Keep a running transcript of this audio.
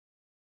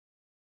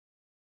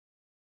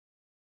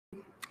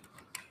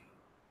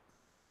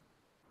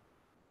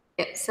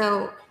Okay,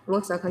 so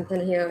most of the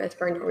content here is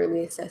probably not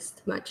really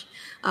assessed much.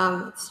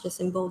 It's just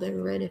in bold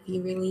and red if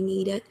you really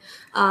need it.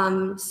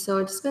 So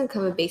I'm just going to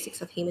cover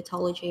basics of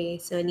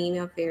hematology. So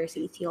anemia of various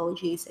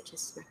etiologies such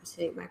as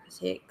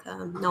macrocytic,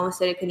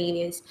 non-acidic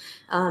anemias,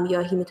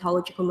 your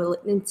hematological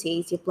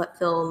malignancies, your blood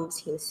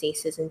films,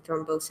 hemostasis, and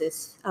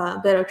thrombosis. A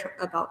bit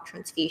about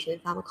transfusion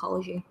and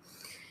pharmacology.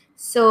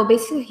 So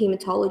basically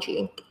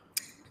hematology.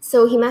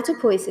 So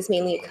hematopoiesis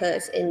mainly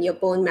occurs in your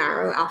bone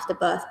marrow after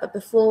birth, but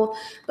before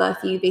birth,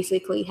 you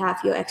basically have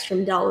your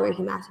extramedullary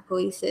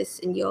hematopoiesis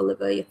in your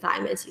liver, your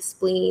thymus, your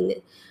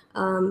spleen.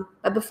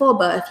 But before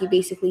birth, you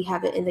basically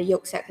have it in the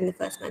yolk sac in the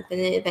first month, and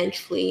then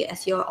eventually,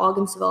 as your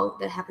organs develop,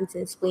 that happens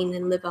in the spleen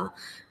and liver.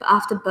 But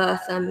after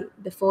birth,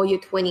 before your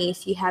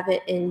 20s, you have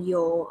it in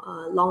your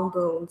long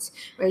bones,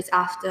 whereas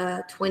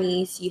after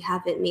 20s, you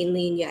have it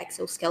mainly in your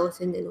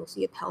exoskeleton and also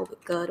your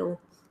pelvic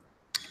girdle.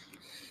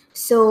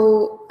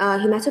 So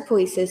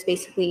hematopoiesis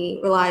basically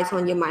relies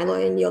on your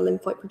myeloid and your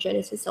lymphoid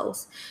progenitor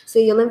cells. So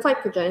your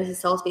lymphoid progenitor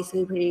cells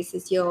basically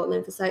produces your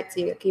lymphocytes,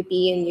 your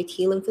B and your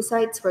T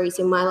lymphocytes, whereas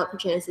your myeloid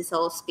progenitor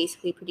cells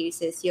basically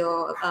produces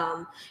your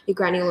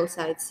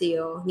granulocytes,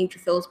 your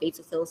neutrophils,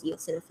 basophils,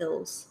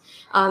 eosinophils.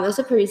 It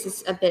also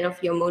produces a bit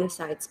of your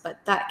monocytes, but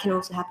that can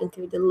also happen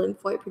through the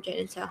lymphoid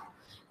progenitor.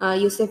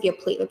 You also have your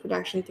platelet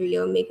production through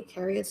your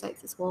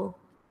megakaryocytes as well.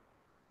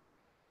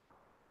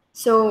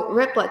 So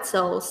red blood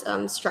cells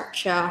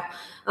structure,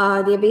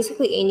 they're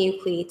basically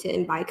anucleated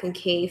and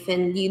biconcave,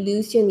 and you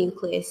lose your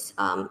nucleus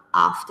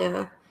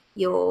after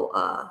your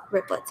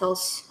red blood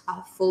cells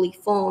are fully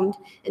formed,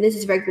 and this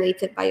is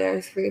regulated by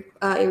your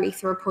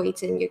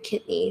erythropoietin in your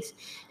kidneys,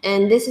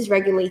 and this is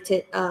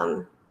regulated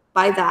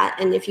by that.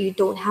 And if you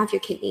don't have your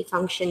kidney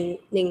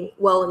functioning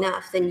well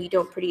enough, then you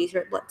don't produce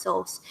red blood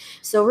cells.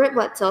 So red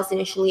blood cells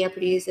initially are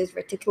produced as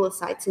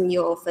reticulocytes in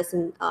your first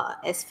 1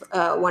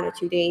 or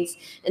 2 days,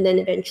 and then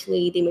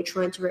eventually they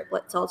mature into red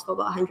blood cells for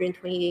about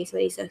 120 days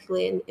where they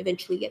circulate and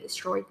eventually get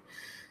destroyed.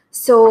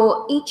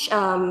 So each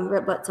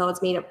red blood cell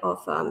is made up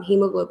of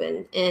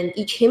hemoglobin, and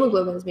each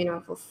hemoglobin is made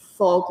up of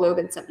 4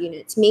 globin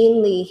subunits.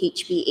 Mainly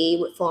HbA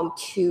would form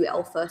 2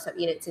 alpha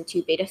subunits and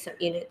 2 beta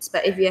subunits,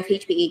 but if you have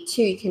HbA2,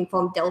 you can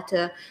form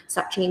delta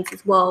subchains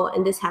as well,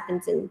 and this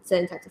happens in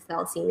certain types of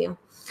thalassemia.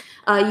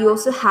 You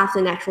also have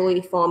the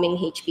naturally forming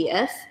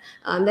HbF.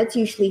 That's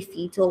usually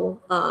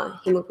fetal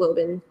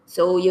hemoglobin.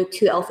 So your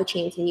 2 alpha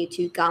chains and your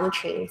 2 gamma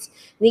chains.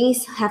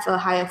 These have a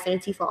higher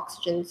affinity for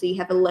oxygen. So you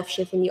have a left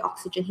shift in your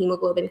oxygen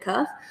hemoglobin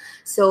curve.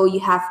 So you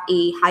have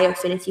a higher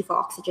affinity for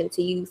oxygen.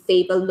 So you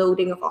favor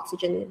loading of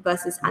oxygen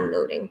versus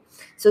unloading.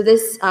 So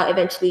this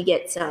eventually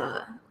gets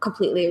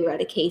completely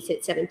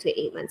eradicated 7 to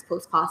 8 months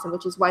postpartum,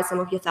 which is why some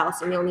of your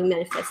thalassemia only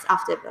manifests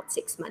after about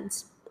 6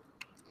 months.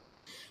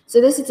 So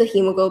this is a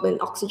hemoglobin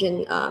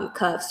oxygen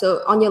curve.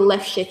 So on your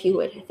left shift, you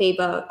would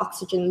favor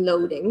oxygen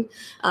loading.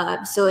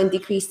 So in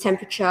decreased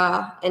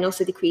temperature and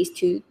also decreased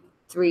to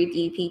 3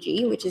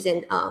 dpg, which is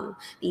in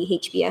the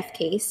HbF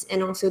case,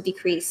 and also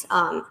decrease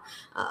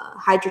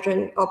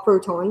hydrogen or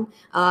proton,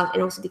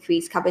 and also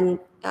decrease carbon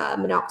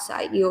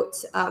monoxide. You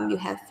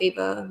have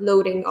favor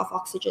loading of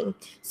oxygen.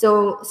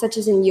 So such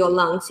as in your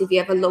lungs, if you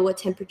have a lower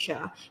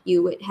temperature,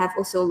 you would have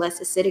also less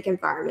acidic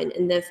environment,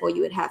 and therefore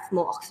you would have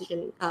more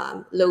oxygen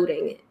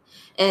loading.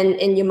 And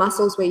in your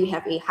muscles where you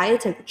have a higher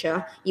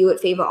temperature, you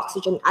would favor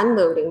oxygen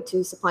unloading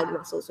to supply the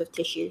muscles with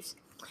tissues.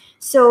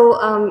 So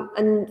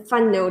a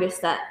fun notice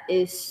that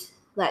is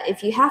that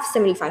if you have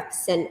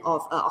 75%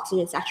 of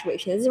oxygen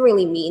saturation, it doesn't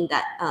really mean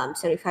that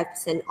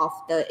 75% of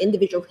the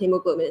individual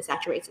hemoglobin is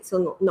saturated.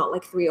 So not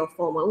like 3 or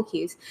 4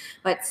 molecules,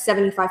 but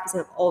 75%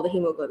 of all the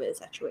hemoglobin is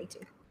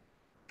saturated.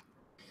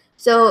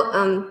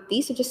 So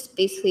these are just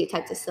basically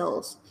types of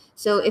cells.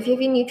 So if you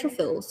have your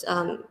neutrophils,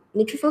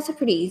 neutrophils are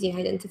pretty easy to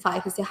identify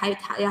because they're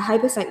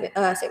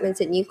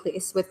hypersegmented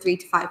nucleus with 3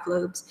 to 5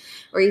 lobes.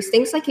 Whereas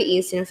things like your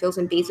eosinophils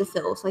and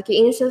basophils, like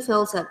your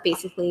eosinophils are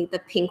basically the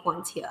pink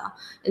ones here,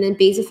 and then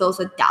basophils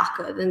are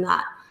darker than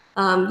that.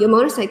 Your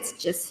monocytes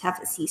just have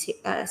a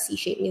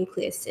C-shaped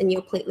nucleus, and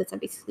your platelets are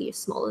basically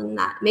smaller than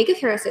that.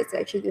 Megakaryocytes are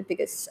actually the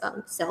biggest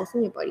cells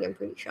in your body, I'm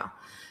pretty sure.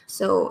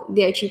 So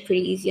they're actually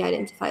pretty easy to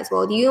identify as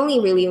well. You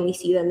only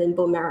see them in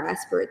bone marrow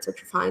aspirates or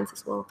trophines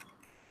as well.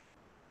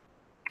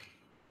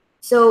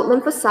 So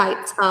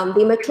lymphocytes,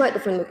 they mature at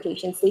different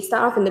locations. They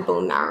start off in the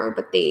bone marrow,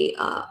 but they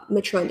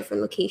mature in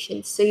different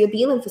locations. So your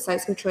B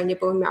lymphocytes mature in your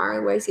bone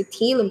marrow, whereas your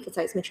T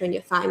lymphocytes mature in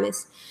your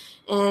thymus.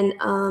 And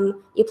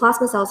your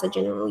plasma cells are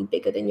generally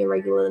bigger than your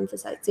regular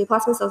lymphocytes. So your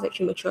plasma cells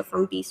actually mature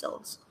from B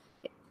cells.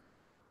 Okay.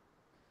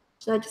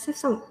 So I just have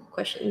some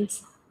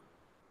questions.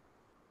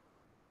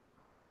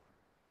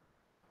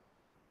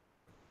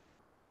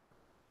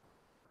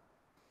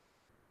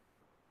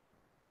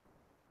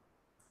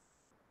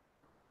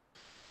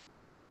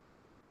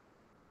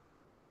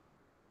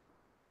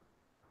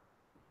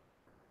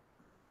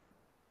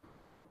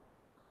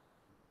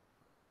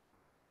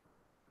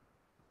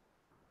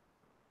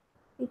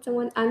 Can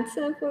someone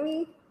answer for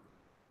me?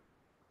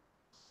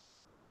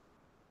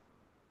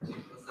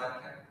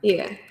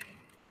 Yeah.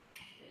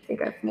 I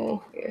think I have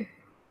more here.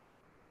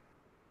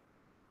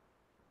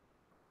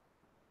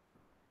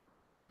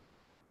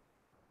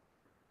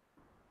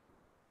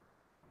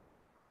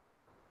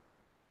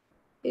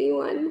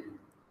 B1.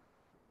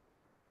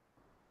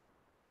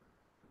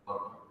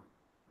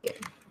 Yeah.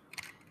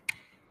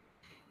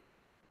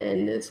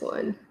 And this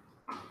one.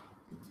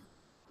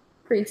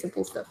 Pretty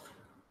simple stuff.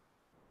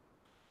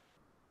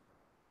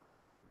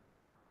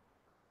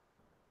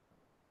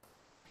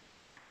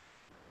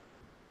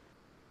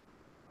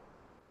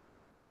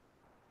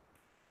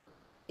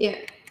 Yeah.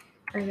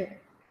 Okay.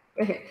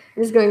 Okay.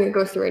 I'm just going to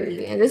go through it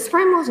again. This is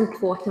probably the most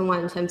important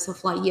one in terms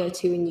of like year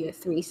 2 and year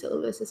 3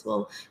 syllabus as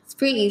well. It's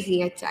pretty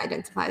easy to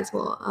identify as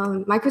well.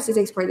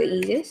 Microcytic is probably the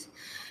easiest.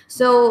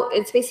 So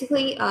it's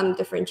basically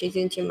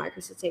differentiated into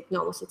microcytic,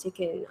 normocytic,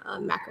 and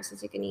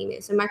macrocytic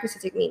anemia. So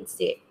microcytic means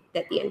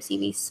that the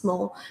MCV is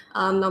small.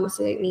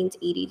 Normocytic means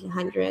 80 to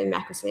 100.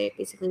 Macrocytic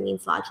basically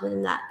means larger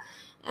than that.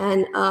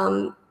 And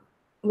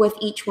with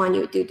each one,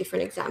 you would do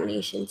different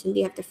examinations, and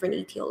they have different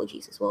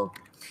etiologies as well.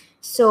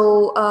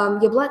 So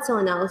your blood cell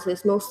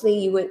analysis, mostly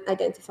you would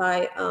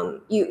identify,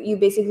 you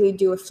basically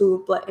do a full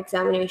blood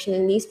examination,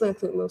 and these will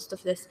include most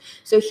of this.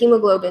 So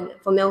hemoglobin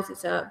for males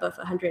is above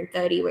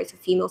 130, whereas for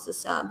females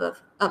is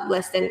above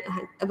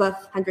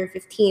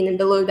 115, and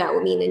below that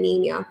would mean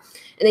anemia. And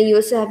then you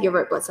also have your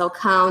red blood cell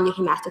count, your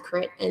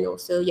hematocrit, and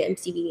also your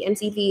MCV.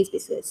 MCV is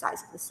basically the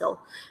size of the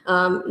cell.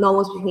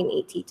 Normal is between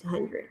 80 to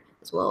 100.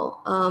 As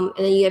well.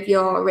 And then you have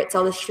your red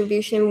cell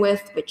distribution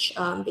width, which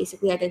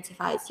basically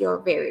identifies your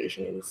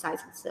variation in the size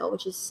of the cell,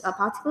 which is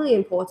particularly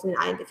important in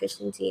iron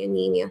deficiency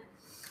anemia.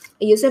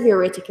 And you also have your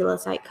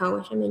reticulocyte count,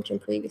 which I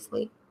mentioned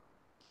previously.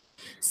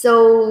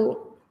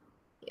 So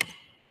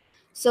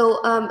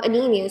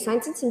anemia,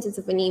 signs and symptoms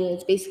of anemia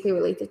is basically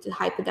related to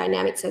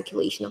hyperdynamic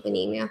circulation of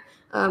anemia,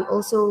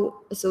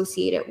 also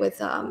associated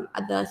with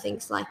other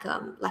things like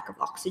lack of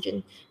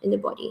oxygen in the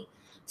body.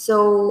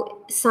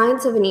 So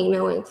signs of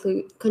anemia will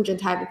include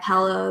conjunctival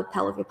pallor,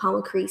 pelvic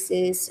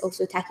palmocrasis,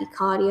 also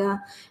tachycardia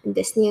and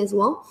dyspnea as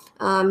well.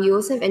 You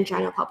also have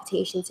angina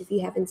palpitations if you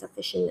have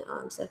insufficient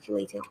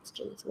circulating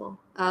oxygen as well,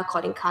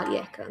 causing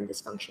cardiac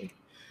dysfunction.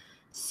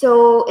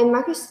 So in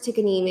microcytic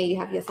anemia, you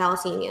have your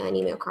thalassemia,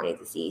 anemia of chronic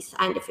disease,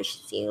 iron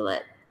deficiency,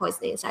 lead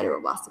poisoning,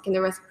 sideroblastic, and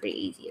the rest are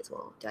pretty easy as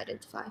well to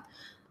identify.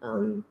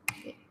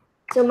 Okay.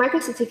 So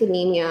microcytic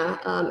anemia,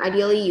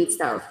 ideally you'd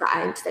start with the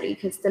iron study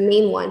because the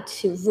main one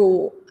to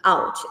rule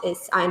out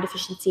is iron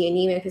deficiency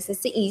anemia because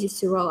that's the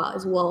easiest to rule out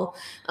as well.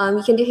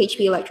 You can do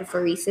HB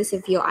electrophoresis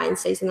if your iron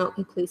studies are not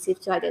conclusive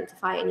to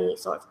identify any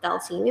sort of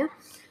thalassemia.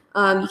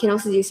 You can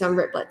also do some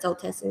red blood cell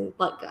tests and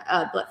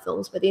blood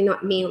films, but they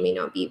may or may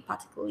not be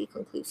particularly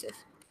conclusive.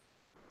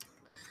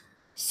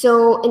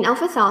 So in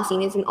alpha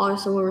thalassemia is an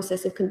autosomal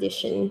recessive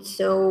condition.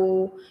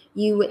 So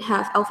you would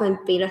have alpha and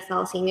beta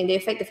thalassemia. They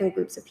affect different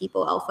groups of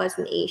people. Alpha is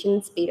in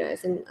Asians, beta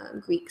is in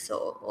Greeks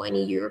or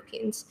any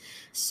Europeans.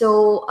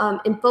 So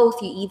in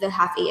both, you either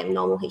have a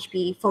abnormal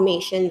HB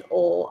formation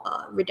or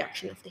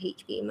reduction of the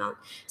HB amount.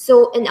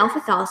 So in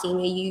alpha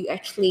thalassemia, you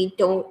actually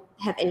don't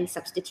have any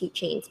substitute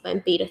chains, but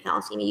in beta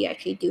thalassemia, you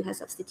actually do have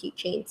substitute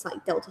chains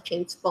like delta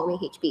chains forming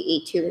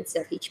HbA2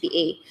 instead of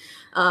HbA.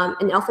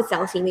 In alpha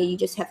thalassemia, you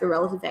just have a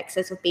relative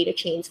excess of beta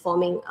chains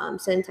forming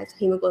certain types of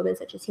hemoglobin,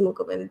 such as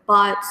hemoglobin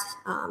buts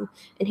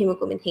and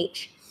hemoglobin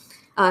H.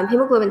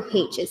 Hemoglobin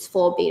H is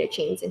 4 beta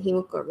chains, and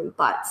hemoglobin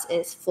buts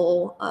is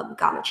 4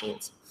 gamma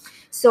chains.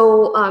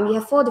 So you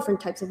have 4 different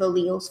types of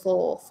alleles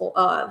for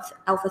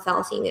alpha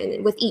thalassemia,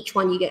 and with each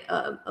one you get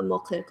a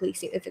more clinically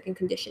significant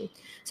condition.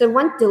 So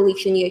one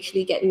deletion, you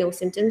actually get no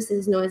symptoms. This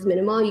is known as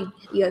minimal.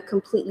 You're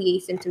completely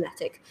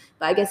asymptomatic.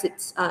 But I guess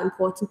it's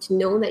important to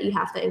know that you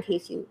have that in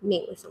case you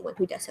mate with someone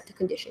who does have the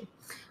condition,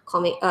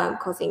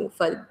 causing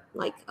for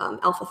like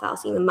alpha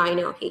thalassemia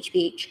minor or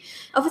HBH.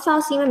 Alpha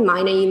thalassemia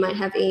minor, you might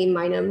have a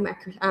minor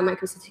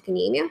microcytic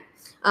anemia.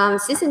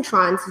 Cis and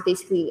trans is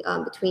basically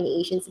between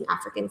Asians and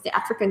Africans. The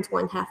Africans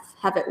one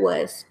have it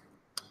worse.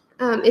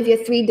 If you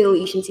have 3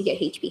 deletions, you get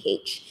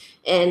HBH,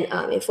 and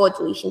if 4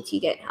 deletions, you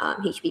get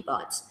HB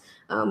buds,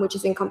 which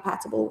is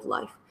incompatible with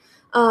life.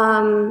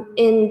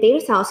 In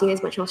beta thalassemia,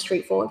 is much more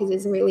straightforward because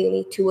there's really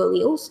only 2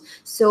 alleles.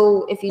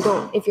 So if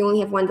you only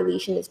have 1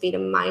 deletion, it's beta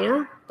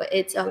minor, but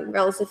it's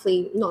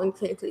relatively not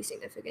clinically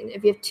significant.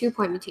 If you have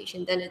 2-point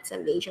mutation, then it's a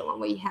major one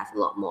where you have a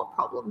lot more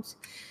problems.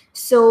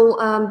 So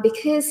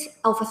because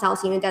alpha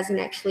thalassemia doesn't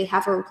actually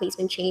have a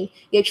replacement chain,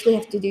 you actually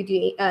have to do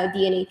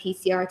DNA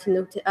PCR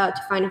to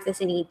find if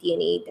there's any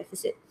DNA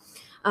deficit.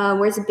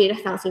 Whereas in beta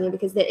thalassemia,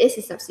 because there is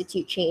a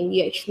substitute chain,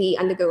 you actually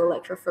undergo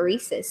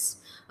electrophoresis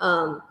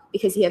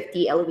because you have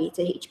the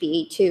elevated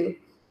HbA2.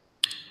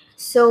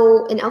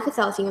 So in alpha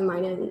thalassemia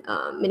minor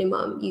and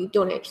minimum, you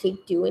don't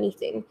actually do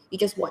anything. You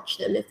just watch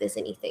them if there's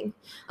anything.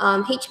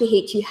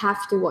 HbH, you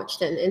have to watch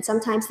them, and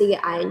sometimes they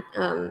get iron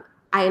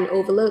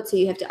overload, so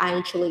you have to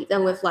iron chelate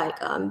them with like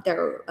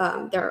their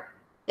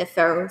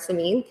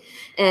furosemide,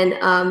 and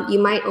you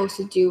might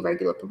also do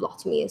regular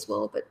phlebotomy as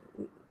well, but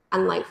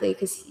unlikely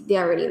because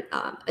they're already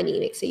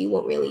anemic, so you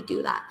won't really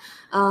do that.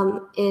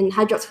 In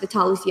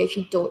hydroxyphthalates, you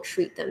actually don't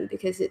treat them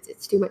because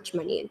it's too much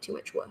money and too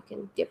much work,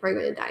 and they're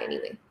probably going to die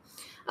anyway.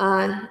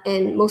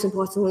 And most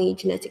importantly,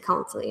 genetic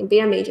counseling.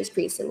 Beta major is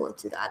pretty similar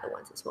to the other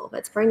ones as well, but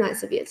it's probably not as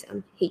severe as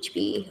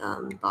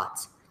HB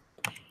bots.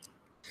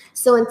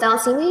 So in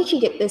thalassemia, you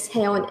get this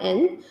hair on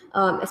end,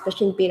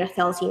 especially in beta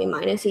thalassemia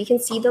minor. So you can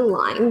see the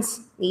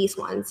lines, these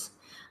ones,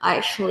 are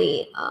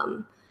actually,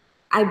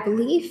 I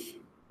believe,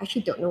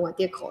 actually don't know what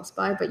they're caused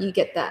by, but you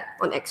get that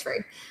on X-ray.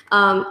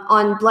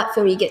 On blood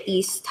film, you get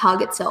these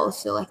target cells,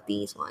 so like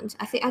these ones.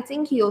 I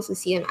think you also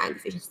see an iron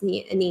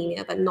deficiency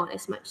anemia, but not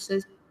as much. So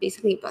it's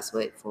basically a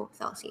buzzword for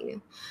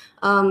thalassemia.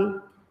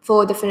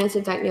 For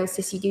definitive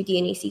diagnosis, you do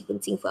DNA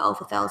sequencing for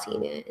alpha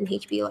thalassemia and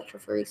HB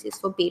electrophoresis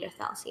for beta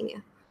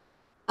thalassemia.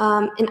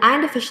 And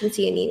iron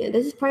deficiency anemia,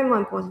 this is probably more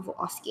important for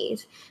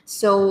OSCEs.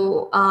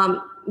 So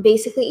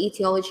basically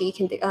etiology,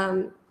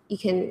 you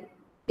can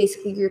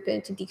basically group it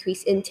into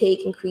decreased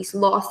intake, increased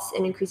loss,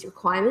 and increased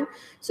requirement.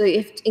 So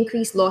if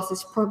increased loss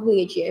is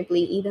probably a GI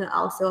bleed, either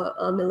also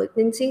a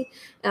malignancy,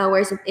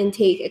 whereas if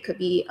intake, it could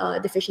be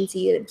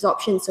deficiency in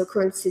absorption, so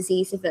Crohn's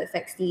disease if it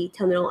affects the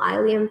terminal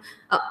ileum,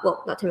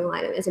 well, not terminal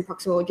ileum, as in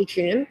proximal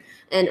jejunum,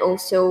 and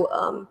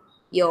also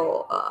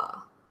your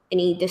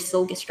any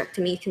distal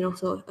gastrectomy can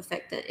also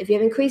affect it. If you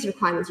have increased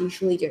requirements,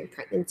 usually during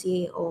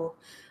pregnancy or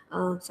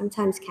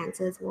sometimes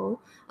cancer as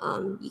well,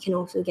 you can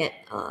also get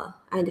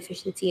iron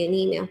deficiency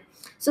anemia.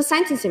 So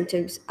signs and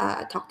symptoms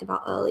I talked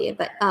about earlier,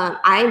 but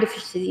iron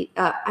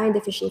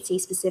deficiency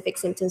specific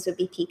symptoms would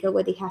be pica,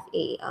 where they have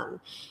a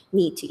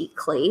need to eat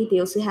clay. They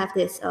also have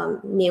this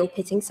nail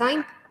pitting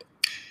sign.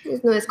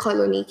 It's known as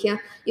koilonychia.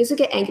 You also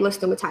get angular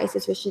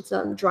stomatitis, which is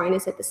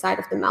dryness at the side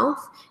of the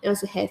mouth, and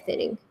also hair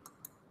thinning.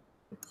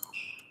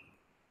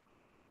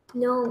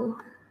 No.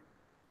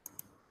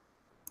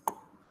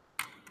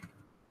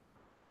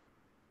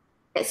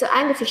 So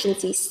iron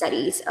deficiency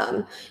studies,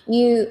 the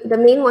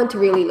main one to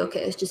really look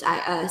at is just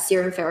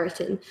serum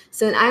ferritin.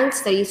 So in iron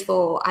studies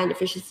for iron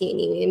deficiency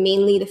anemia,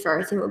 mainly the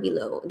ferritin will be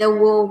low. There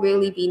will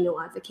really be no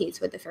other case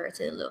where the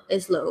ferritin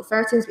is low.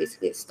 Ferritin is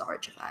basically a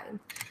storage of iron.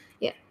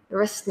 Yeah, the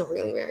rest is not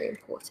really very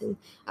important.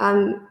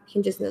 You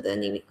can just know the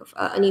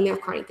anemia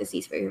of chronic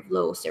disease where you have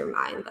low serum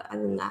iron, but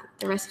other than that,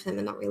 the rest of them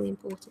are not really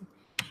important.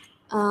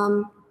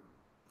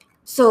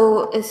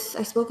 So as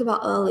I spoke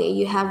about earlier,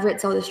 you have red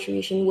cell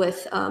distribution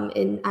with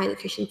in iron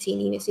deficiency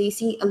anemia. So you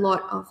see a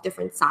lot of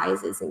different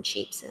sizes and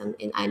shapes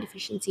in iron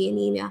deficiency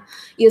anemia.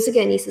 You also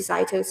get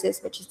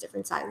anisocytosis, which is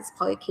different sizes,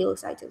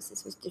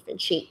 polykelocytosis with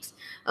different shapes,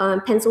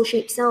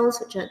 pencil-shaped cells,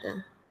 which are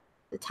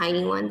the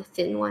tiny one, the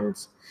thin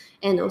ones,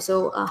 and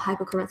also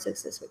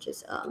hypochromatosis, which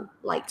is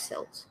light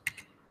cells.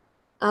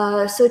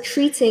 So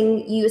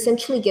treating, you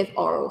essentially give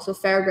oral, so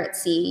Ferrograt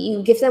C.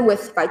 You give them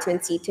with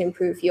vitamin C to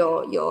improve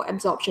your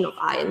absorption of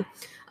iron.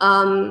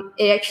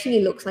 It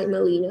actually looks like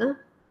melena.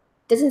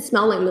 Doesn't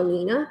smell like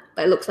melena,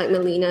 but it looks like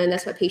melena, and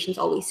that's what patients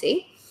always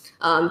say.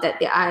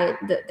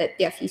 That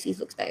their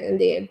feces looks better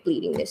and they're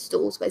bleeding their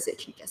stools, but it's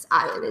actually just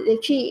iron.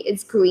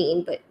 It's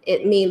green, but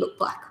it may look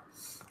black.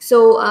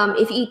 So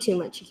if you eat too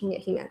much, you can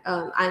get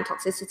iron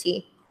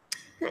toxicity.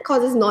 That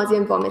causes nausea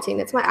and vomiting.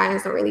 That's why iron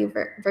is not really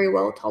very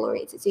well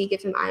tolerated. So you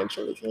give them iron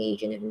chelating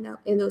agent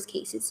in those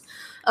cases.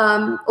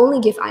 Only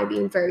give IV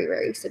in very,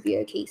 very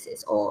severe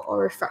cases or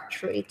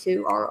refractory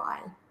to oral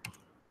iron.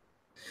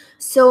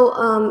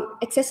 So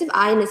excessive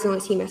iron is known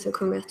as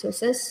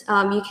hematochromatosis.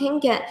 You can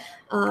get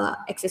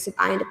excessive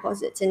iron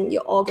deposits in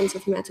your organs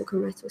with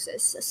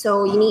hematochromatosis.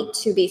 So you need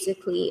to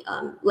basically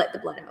let the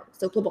blood out.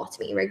 So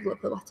phlebotomy, regular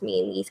phlebotomy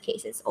in these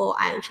cases, or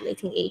iron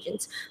chelating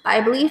agents. But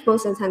I believe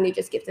most of the time you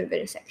just give them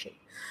vivisection.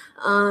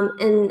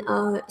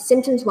 And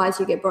symptoms-wise,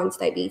 you get Bronze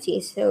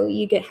diabetes. So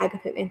you get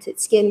hyperpigmented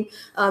skin.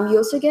 You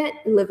also get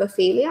liver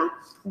failure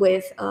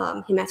with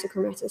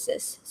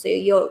hematochromatosis. So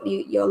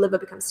your liver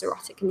becomes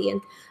cirrhotic in the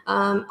end.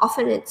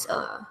 Often it's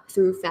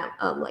through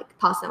like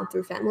passed down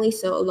through family.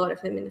 So a lot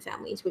of them in the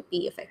families would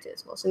be affected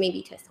as well. So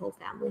maybe test whole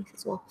families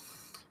as well.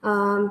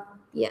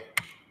 Yeah.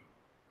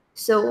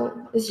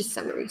 So it's just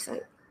summary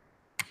side.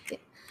 Yeah.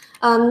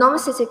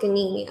 Normocytic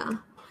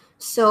anemia.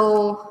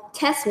 So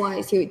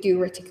test-wise, you would do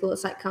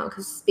reticulocyte count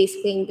because it's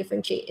basically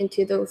differentiate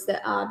into those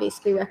that are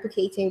basically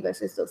replicating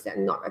versus those that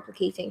are not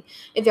replicating.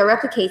 If they're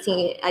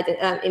replicating,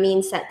 it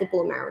means that the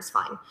bone marrow is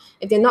fine.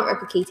 If they're not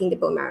replicating, the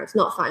bone marrow is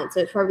not fine.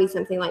 So it's probably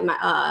something like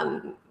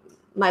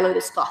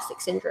myelodysplastic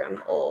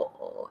syndrome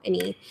or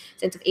any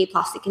sense of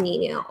aplastic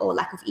anemia or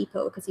lack of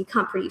EPO because you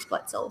can't produce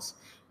blood cells.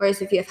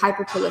 Whereas if you have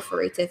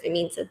hyperproliferative, it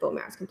means the bone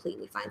marrow is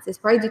completely fine. So it's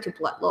probably due to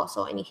blood loss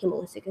or any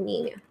hemolytic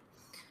anemia.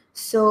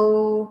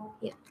 So,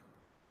 yeah.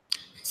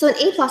 So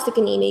in aplastic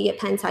anemia, you get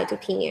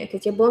pancytopenia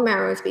because your bone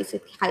marrow is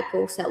basically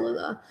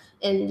hypocellular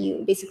and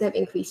you basically have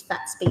increased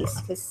fat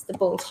space because the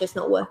bone's just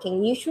not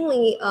working.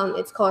 Usually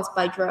it's caused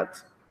by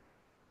drugs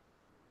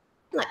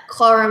like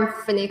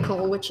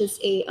chloramphenicol, which is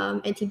a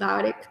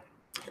antibiotic,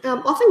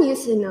 often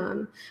used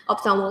in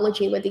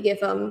ophthalmology where they give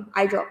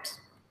eye drops.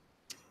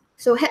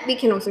 So Hep B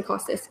can also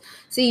cause this.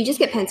 So you just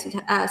get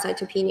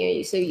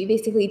pancytopenia, so you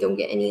basically don't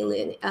get any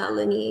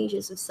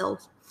lineages of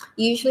cells.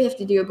 You usually have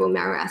to do a bone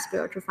marrow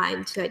aspirate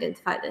ultrasound to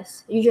identify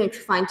this. Usually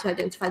trying to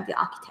identify the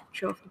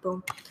architecture of the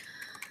bone.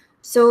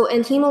 So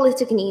in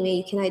hemolytic anemia,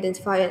 you can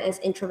identify it as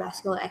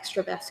intravascular,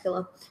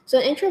 extravascular. So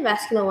an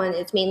intravascular one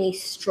is mainly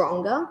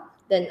stronger,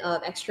 than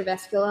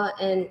extravascular.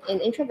 And in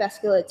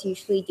intravascular, it's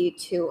usually due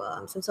to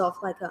some sort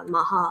of like a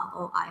MAHA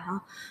or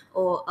IHA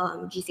or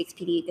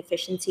G6PD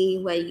deficiency,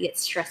 where you get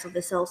stress of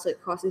the cells, so it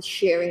causes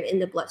shearing in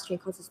the bloodstream,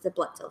 causes the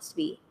blood cells to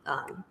be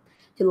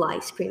to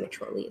lyse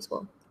prematurely as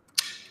well.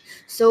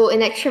 So in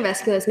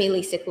extravascular, it's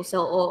mainly sickle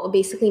cell or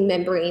basically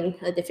membrane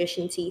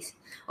deficiencies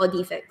or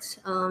defects.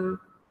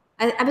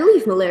 I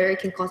believe malaria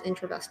can cause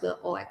intravascular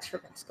or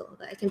extravascular,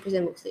 but I can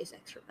present mostly as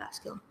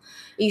extravascular.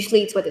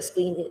 Usually it's what the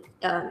spleen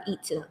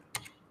eats it up.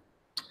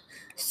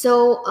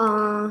 So,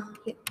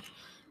 yeah.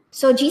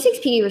 So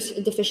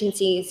G6PD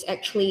deficiency is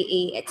actually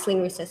a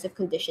X-linked recessive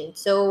condition.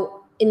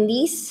 So in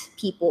these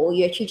people,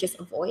 you actually just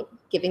avoid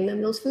giving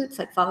them those foods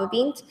like fava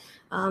beans.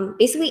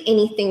 Basically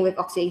anything with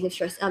oxidative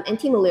stress.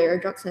 Anti-malaria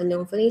drugs are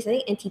known for this. I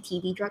think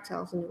anti-TB drugs are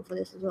also known for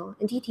this as well.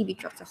 Anti-TB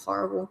drugs are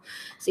horrible.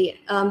 So yeah,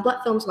 blood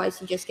films wise,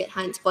 you just get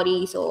Heinz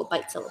bodies or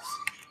bite cells.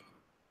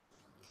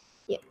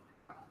 Yeah.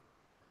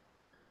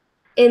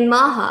 In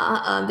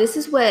MAHA, this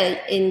is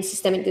where in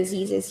systemic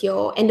diseases,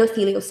 your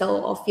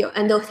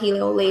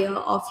endothelial layer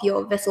of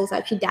your vessels are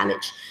actually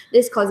damaged.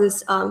 This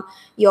causes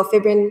your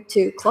fibrin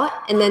to clot,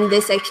 and then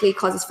this actually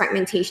causes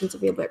fragmentations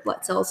of your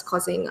blood cells,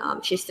 causing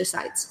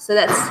schistocytes. So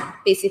that's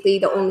basically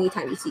the only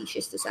time you see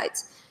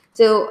schistocytes.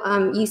 So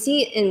you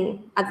see it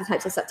in other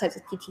types of subtypes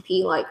of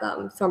PTP, like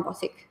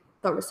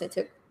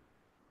thrombocytic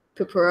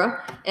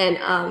purpura, and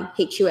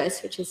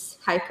HUS, which is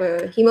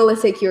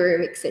hyperhemolytic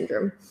uremic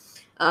syndrome.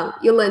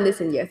 You'll learn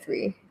this in year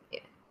 3. Yeah.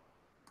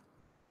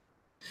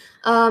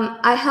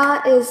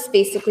 IHA is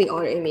basically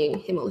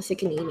autoimmune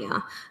hemolytic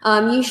anemia.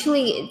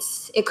 Usually,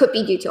 it could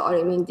be due to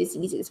autoimmune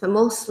diseases, but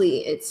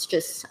mostly it's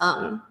just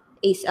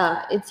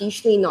it's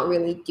usually not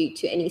really due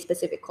to any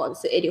specific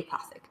cause. It's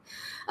idiopathic.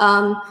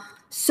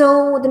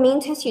 So the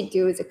main test you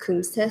do is a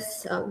Coombs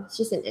test. It's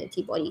just an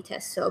antibody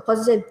test. So a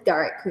positive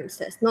direct Coombs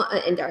test, not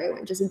an indirect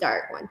one, just a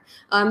direct one.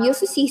 You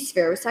also see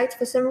spherocytes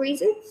for some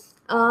reason.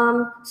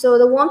 So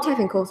the warm type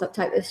and cold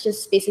subtype is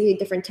just basically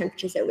different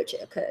temperatures at which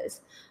it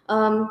occurs.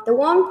 The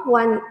warm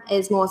one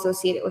is more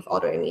associated with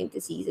autoimmune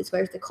diseases,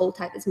 whereas the cold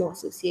type is more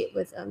associated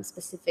with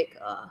specific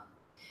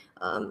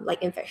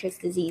like infectious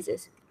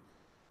diseases.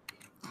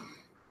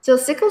 So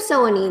sickle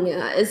cell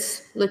anemia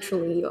is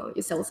literally your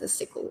cells are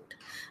sickled.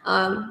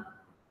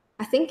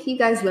 I think you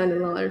guys learned a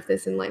lot of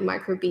this in like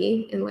micro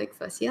B in like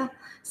first year.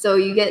 So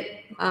you get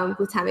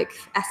glutamic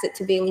acid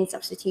to valine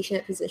substitution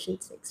at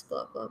position 6,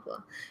 blah, blah,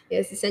 blah.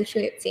 Yeah, it's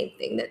essentially the same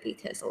thing that they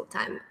test all the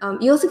time.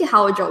 You also get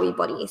Howard-Jolly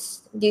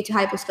bodies due to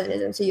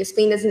hyposplenism. So your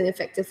spleen doesn't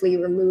effectively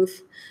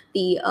remove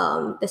the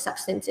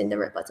substance in the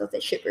red blood cells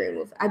that should be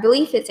removed. I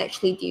believe it's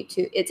actually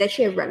it's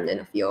actually a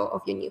remnant of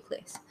your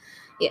nucleus.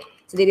 Yeah,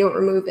 so they don't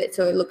remove it,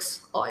 so it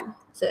looks odd.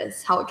 So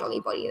it's Howard-Jolly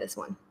body, this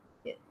one.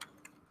 Yeah.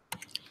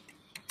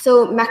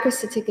 So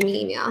macrocytic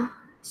anemia.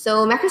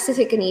 So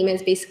macrocytic anemia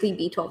is basically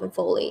B12 and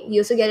folate.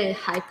 You also get a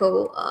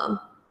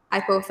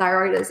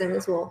hypothyroidism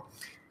as well,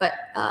 but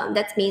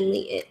that's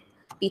mainly it.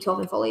 B12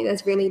 and folate.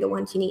 That's really the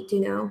ones you need to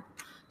know.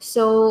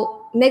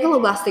 So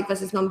megaloblastic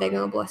versus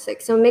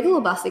non-megaloblastic. So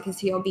megaloblastic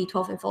is your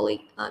B12 and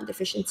folate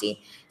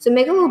deficiency. So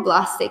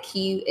megaloblastic,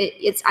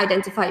 it's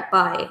identified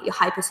by your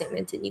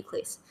hypersegmented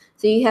nucleus.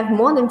 So you have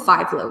more than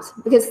 5 lobes,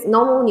 because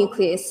normal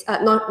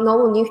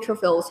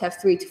neutrophils have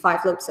 3 to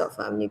 5 lobes of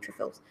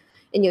neutrophils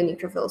in your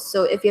neutrophils.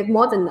 So if you have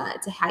more than that,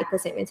 it's a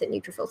hypersegmented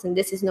neutrophils, and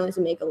this is known as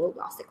a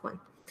megaloblastic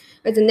one.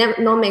 Whereas a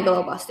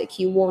non-megaloblastic,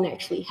 you won't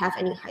actually have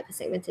any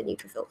hypersegmented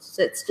neutrophils.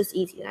 So it's just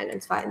easy to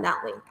identify in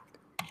that way.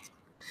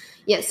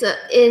 Yeah, so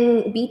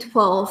in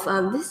B12,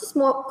 this is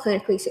more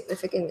clinically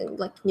significant in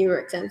like neuro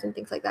exams and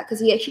things like that,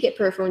 because you actually get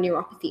peripheral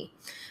neuropathy.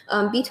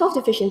 B12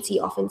 deficiency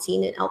often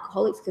seen in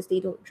alcoholics because they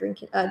don't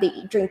drink.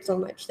 They drink so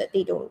much that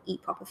they don't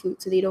eat proper food,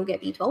 so they don't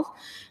get B12.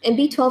 And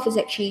B12 is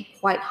actually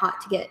quite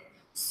hard to get.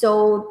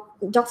 So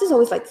doctors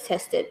always like to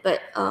test it,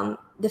 but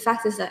the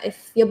fact is that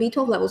if your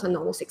B12 levels are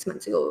normal 6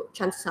 months ago,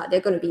 chances are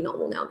they're going to be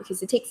normal now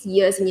because it takes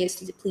years and years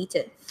to deplete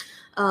it.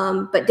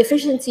 But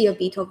deficiency of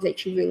B12 is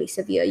actually really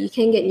severe. You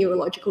can get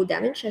neurological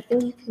damage. I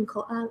think you can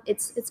call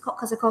it's called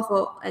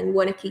Korsakoff and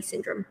Wernicke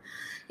syndrome.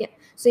 Yeah,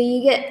 so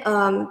you get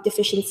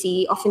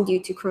deficiency often due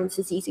to Crohn's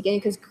disease again,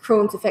 because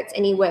Crohn's affects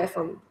anywhere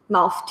from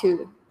mouth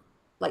to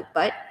like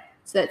butt.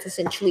 So that's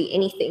essentially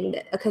anything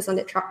that occurs on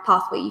that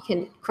pathway.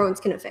 Crohn's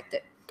can affect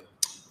it.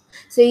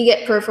 So you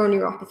get peripheral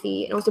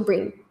neuropathy and also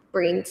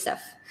brain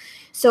stuff.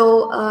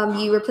 So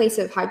you replace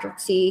it with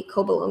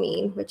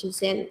hydroxycobalamin, which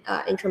is an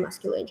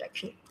intramuscular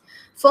injection.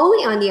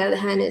 Folate, on the other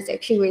hand, is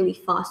actually really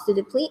fast to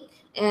deplete,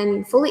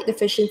 and folate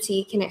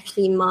deficiency can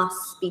actually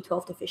mask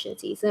B12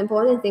 deficiency. So the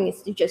important thing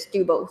is to just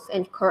do both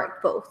and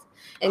correct both,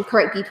 and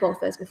correct B12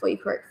 first before you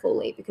correct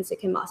folate, because it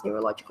can mask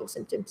neurological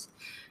symptoms.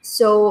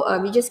 So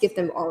you just give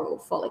them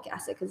oral folic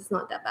acid because it's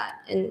not that bad,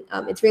 and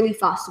it's really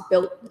fast to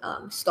build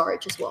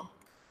storage as well.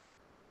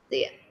 So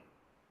yeah.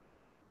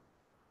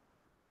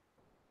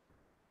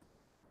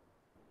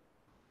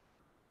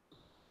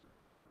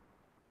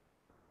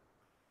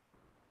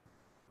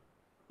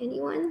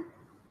 Anyone?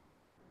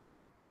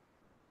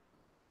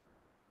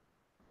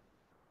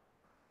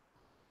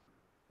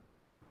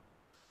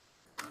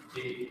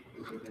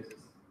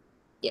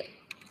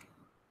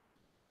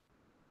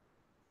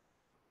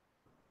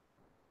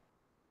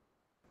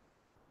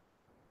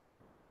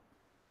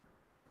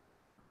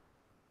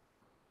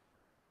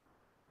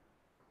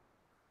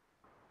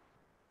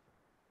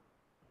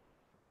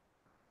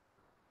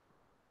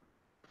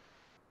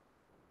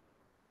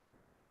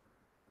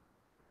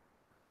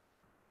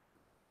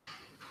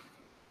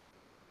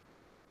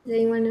 Does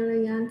anyone know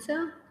the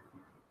answer?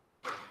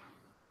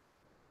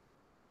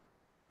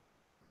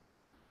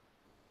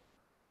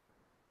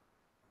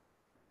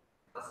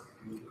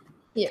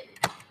 Yeah.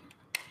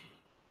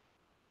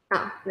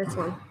 Oh, this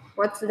one.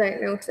 What's the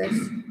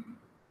diagnosis?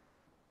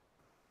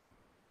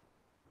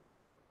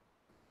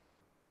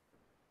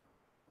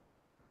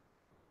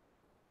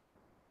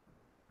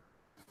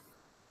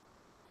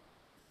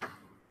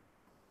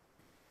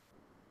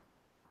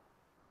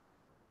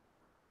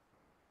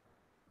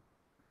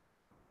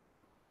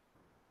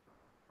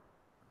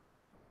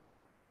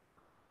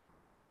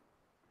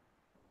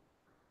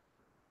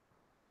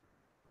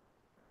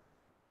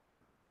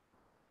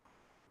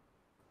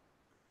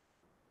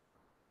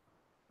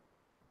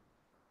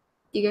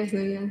 Do you guys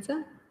know the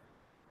answer?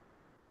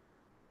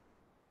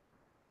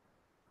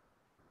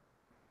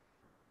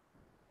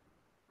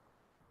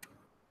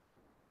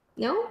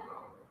 No?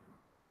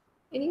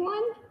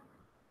 Anyone?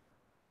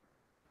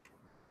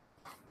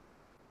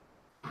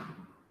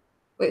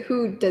 Wait,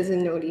 who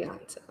doesn't know the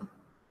answer? I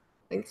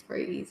think it's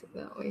very easy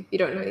that way. You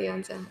don't know the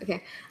answer.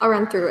 Okay, I'll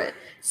run through it.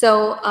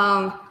 So,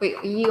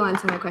 wait, you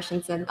answer my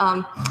questions then.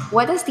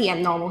 What does the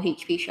abnormal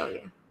HP show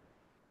you?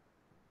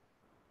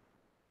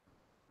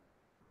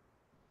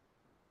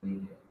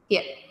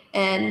 Yeah,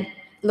 and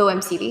low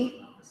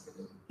MCV.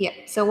 Yeah.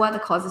 So, what are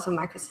the causes of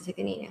microcytic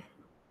anemia?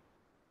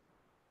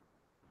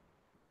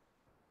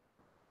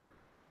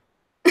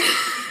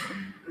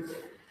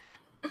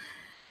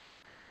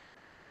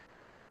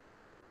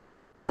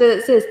 So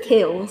it says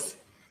tails.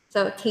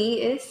 So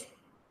T is,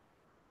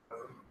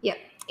 yeah,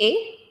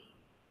 A.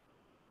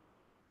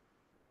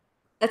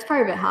 That's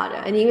probably a bit harder.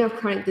 Anemia of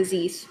chronic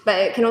disease, but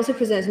it can also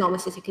present as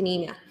normocytic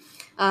anemia.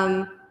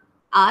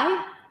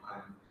 I,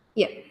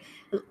 yeah,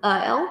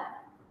 L.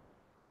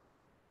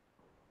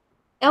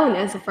 L and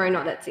S are probably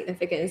not that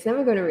significant. It's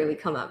never going to really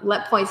come up.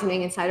 Lead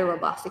poisoning and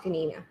sideroblastic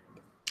anemia.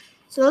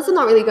 So those are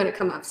not really going to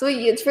come up. So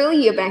it's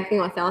really you're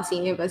banking on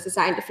thalassemia versus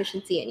iron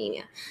deficiency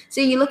anemia. So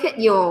you look at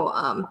your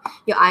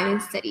iron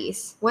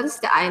studies. What does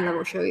the iron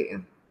level show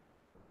you?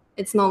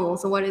 It's normal.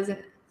 So what is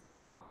it?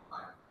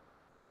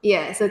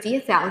 Yeah, so it's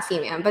either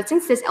thalassemia. But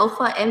since there's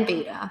alpha and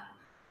beta,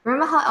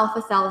 remember how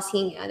alpha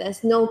thalassemia,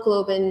 there's no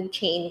globin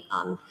chain,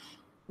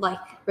 like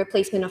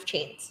replacement of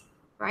chains,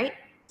 right?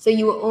 So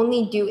you will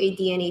only do a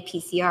DNA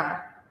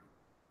PCR.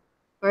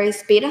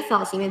 Whereas beta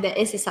thalassemia, there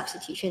is a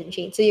substitution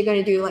chain. So you're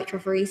going to do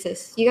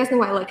electrophoresis. You guys know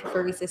what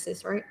electrophoresis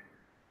is, right?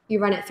 You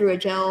run it through a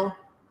gel,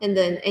 and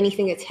then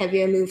anything that's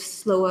heavier moves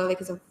slower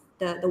because of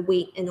the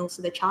weight and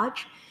also the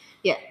charge.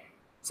 Yeah.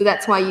 So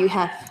that's why you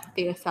have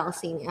beta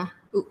thalassemia.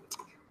 Ooh,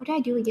 what did I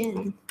do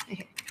again?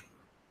 Okay.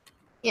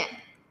 Yeah.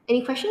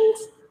 Any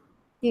questions?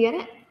 You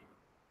get it?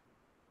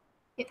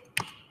 Yeah.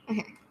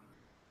 Okay.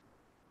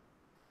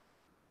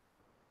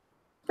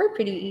 We're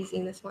pretty easy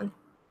in this one.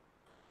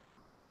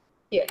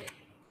 Yeah.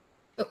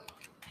 Oh,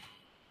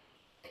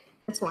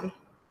 this one.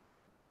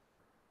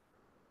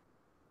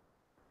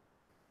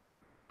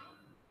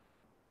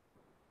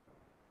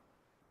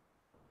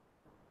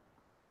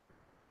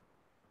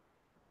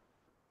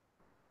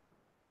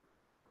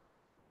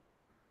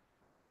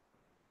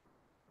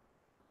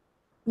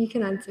 You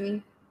can answer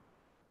me.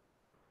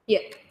 Yeah.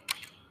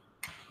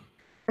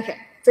 Okay.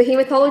 So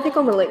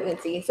hematological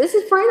malignancies. This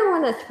is probably the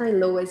one that's probably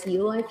lowest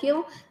yield, I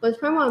feel, but it's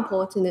probably more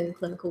important in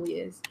clinical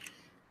years.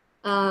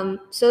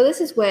 So this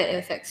is where it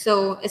affects.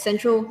 So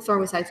essential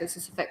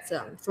thrombocytosis affects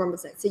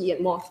thrombocytes, so you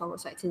get more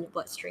thrombocytes in your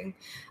bloodstream.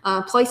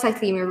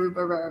 Polycythemia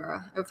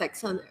rubra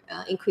affects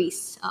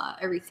increased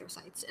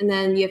erythrocytes, and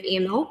then you have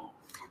AML,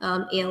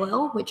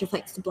 ALL, which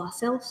affects the blast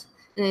cells,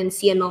 and then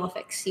CML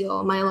affects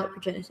your myeloid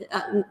progenitor,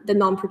 the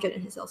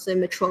non-progenitor cells, so the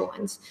mature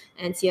ones,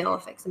 and CLL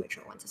affects the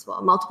mature ones as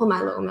well. Multiple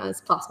myeloma is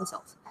plasma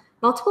cells.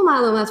 Multiple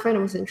myeloma is probably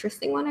the most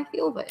interesting one, I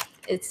feel, but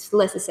it's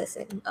less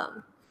assessing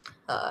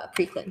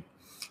preclin.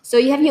 So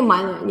you have your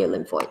myeloid and your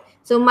lymphoid.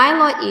 So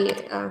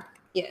myeloid,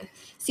 yeah,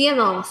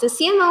 CML. So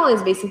CML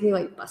is basically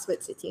like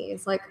busbud city.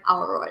 It's like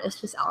our rod. It's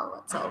just our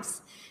rod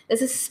cells.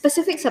 There's a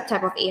specific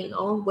subtype of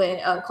AML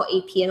where called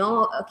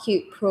APML,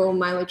 acute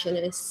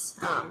promyelogenous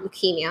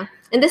leukemia,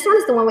 and this one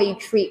is the one where you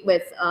treat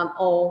with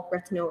all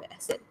retinoic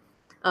acid.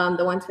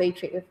 The ones where you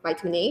treat with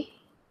vitamin A.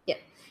 Yeah,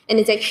 and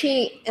it's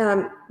actually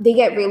they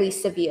get really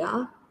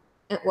severe.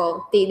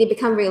 Well, they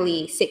become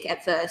really sick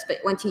at first, but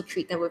once you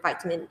treat them with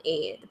vitamin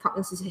A, the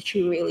prognosis is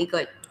actually really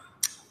good.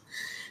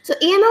 So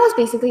AML is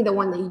basically the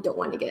one that you don't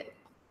want to get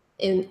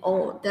in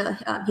all the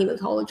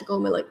hematological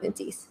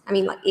malignancies. I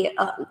mean, like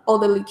all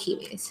the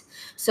leukemias.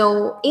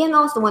 So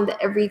AML is the one that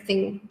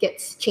everything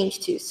gets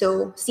changed to.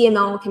 So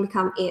CML can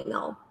become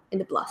AML in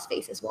the blast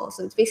phase as well.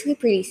 So it's basically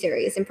pretty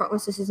serious, and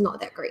prognosis is not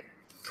that great.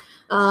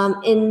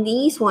 In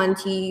these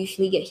ones, you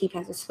usually get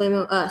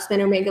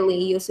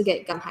splenomegaly. You also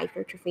get gum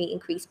hypertrophy,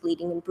 increased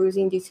bleeding and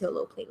bruising due to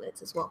low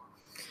platelets as well.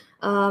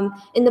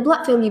 In the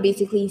blood film, you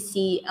basically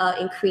see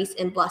increase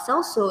in blood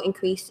cells, so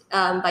increase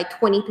by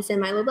 20%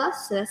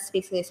 myeloblasts. So that's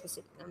basically a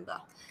specific number.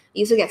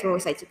 You also get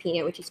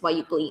thrombocytopenia, which is why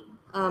you bleed.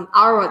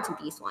 Our rods are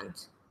these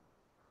ones.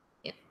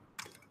 Yeah.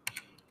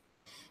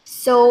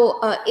 So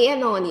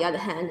AML, on the other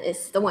hand,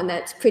 is the one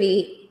that's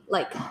pretty,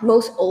 like, a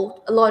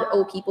lot of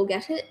old people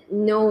get it.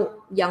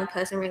 No young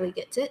person really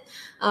gets it.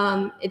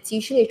 It's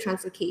usually a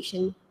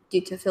translocation due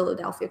to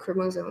Philadelphia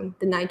chromosome,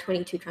 the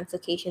 922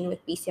 translocation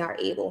with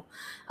BCR-ABL.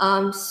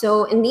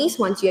 So in these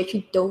ones, you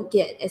actually don't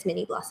get as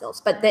many blast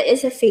cells, but there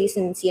is a phase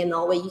in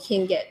CML where you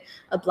can get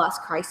a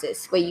blast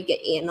crisis where you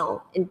get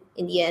AML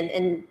in the end,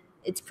 and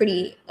it's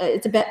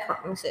a bad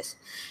prognosis.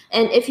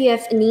 And if you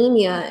have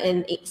anemia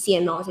in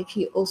CML, it's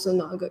actually also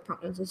not a good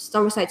prognosis.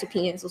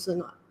 Thrombocytopenia is also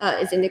not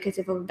is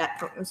indicative of a bad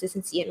prognosis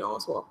in CML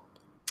as well.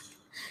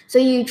 So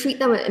you treat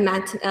them with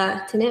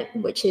imatinib,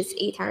 which is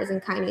a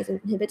tyrosine kinase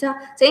inhibitor.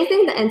 So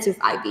anything that ends with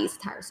IB is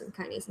tyrosine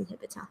kinase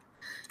inhibitor.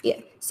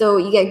 Yeah. So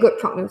you get good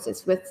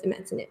prognosis with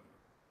imatinib.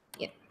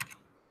 Yeah.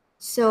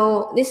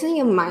 So this is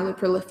your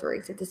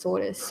myeloproliferative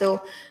disorders.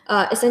 So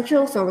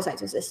essential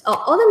thrombocytosis.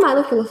 All the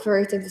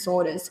myeloproliferative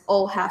disorders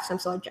all have some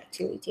sort of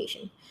JAK2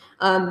 mutation,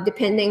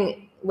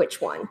 depending which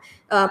one.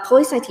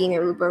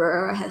 Polycythemia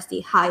rubra has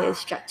the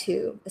highest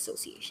JAK2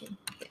 association.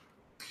 Yeah.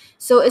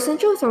 So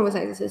essential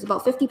thrombocytosis is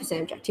about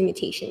 50% of JAK2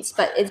 mutations,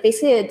 but it's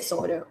basically a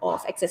disorder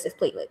of excessive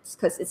platelets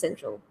because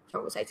essential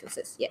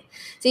thrombocytosis. Yeah.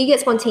 So you get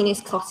spontaneous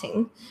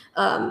clotting,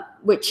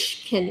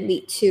 which can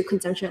lead to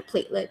consumption of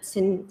platelets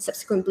and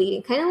subsequent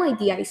bleeding, kind of like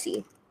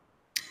DIC.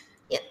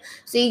 Yeah.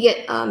 So you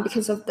get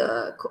because of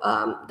the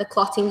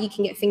clotting, you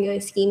can get finger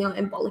ischemia,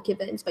 embolic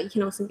events, but you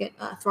can also get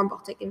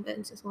thrombotic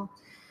events as well.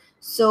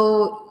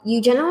 So you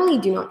generally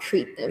do not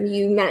treat them.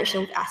 You manage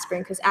them with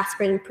aspirin because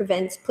aspirin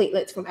prevents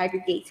platelets from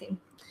aggregating.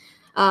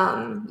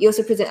 You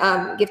also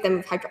give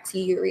them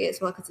hydroxyurea as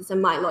well because it's a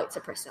myeloid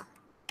suppressor.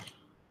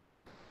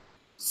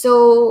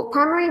 So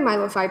primary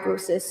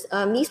myelofibrosis,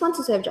 these ones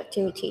also have JAK2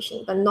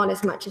 mutation, but not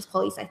as much as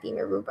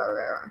polycythemia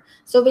rubra.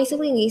 So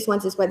basically, these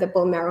ones is where the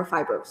bone marrow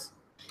fibrose.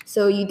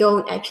 So you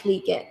don't actually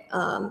get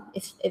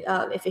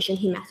efficient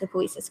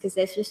hematopoiesis because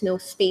there's just no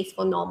space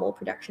for normal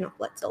production of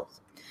blood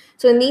cells.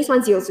 So in these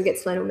ones, you also get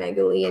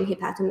splenomegaly and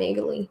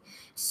hepatomegaly.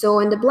 So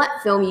in the blood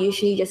film, you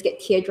usually just get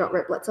teardrop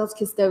red blood cells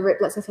because the red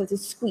blood cells have to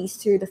squeeze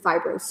through the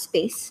fibrous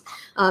space,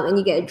 and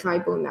you get a dry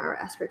bone marrow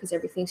aspirate because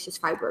everything's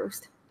just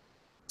fibrosed.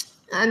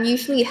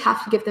 Usually you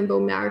have to give them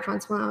bone marrow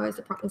transplant, otherwise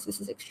the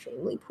prognosis is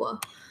extremely poor.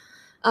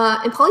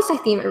 In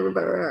polycythemia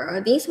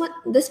rubra, this one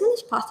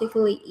is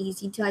particularly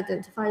easy to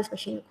identify,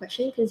 especially in a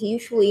question, because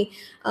usually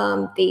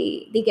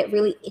they get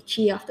really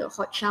itchy after a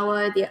hot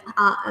shower.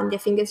 Their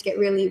fingers get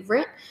really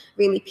red,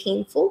 really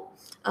painful.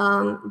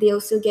 They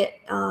also get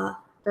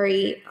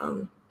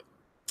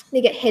they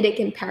get headache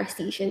and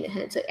paresthesia in the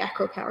hands, so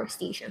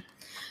acroparesthesia.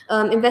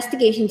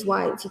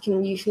 Investigations-wise, you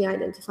can usually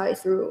identify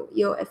through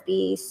your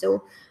FBA.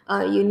 So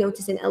you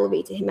notice an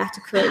elevated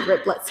hematocrit,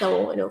 red blood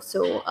cell, and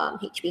also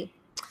HB.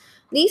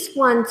 These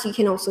ones you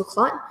can also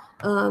clot,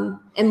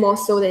 and more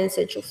so than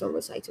essential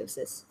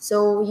thrombocytosis.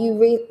 So you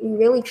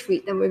really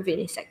treat them with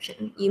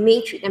venesection. You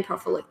may treat them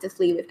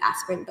prophylactically with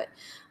aspirin, but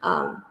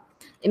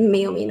it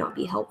may or may not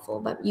be helpful.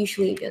 But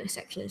usually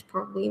venesection is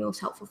probably most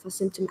helpful for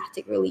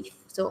symptomatic relief,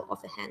 so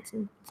of the hands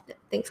and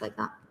things like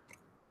that.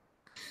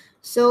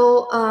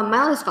 So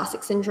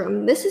myelodysplastic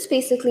syndrome, this is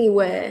basically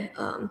where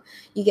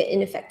you get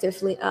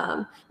ineffective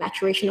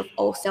maturation of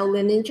all cell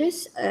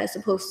lineages as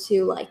opposed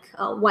to like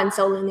one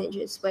cell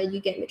lineages where you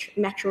get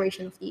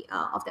maturation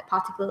of that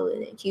particular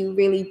lineage. You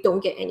really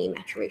don't get any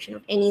maturation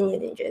of any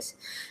lineages.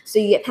 So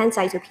you get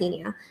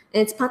pancytopenia, and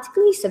it's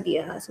particularly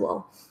severe as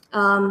well.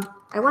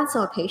 I once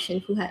saw a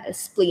patient who had a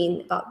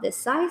spleen about this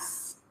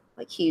size,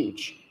 like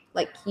huge.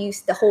 Like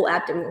the whole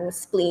abdomen was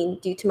spleen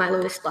due to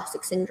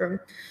myelodysplastic syndrome.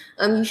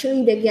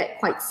 Usually they get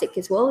quite sick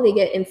as well. They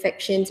get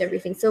infections,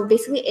 everything. So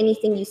basically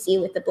anything you see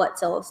with the blood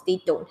cells,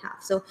 they don't have.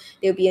 So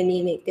they'll be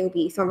anemic, they'll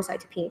be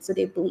thrombocytopenic, so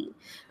they bleed.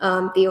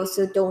 They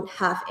also don't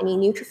have any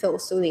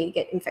neutrophils, so they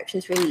get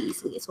infections really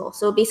easily as well.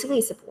 So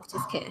basically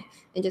supportive care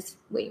and just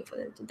waiting for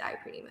them to die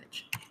pretty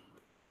much.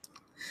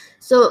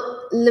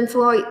 So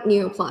lymphoid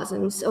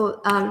neoplasms.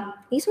 So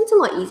these ones are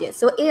a lot easier.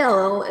 So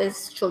ALL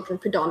is children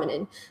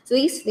predominant. So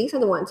these are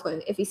the ones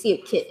where if you see a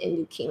kid in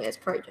leukemia, it's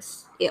probably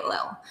just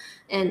ALL.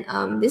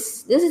 And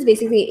this is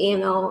basically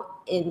AML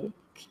in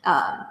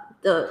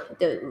the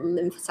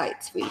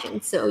lymphocytes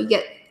region. So you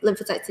get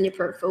lymphocytes in your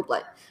peripheral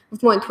blood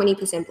with more than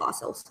 20% blast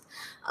cells.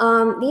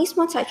 These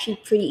ones are actually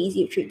pretty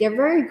easy to treat. They're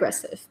very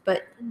aggressive,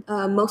 but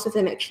most of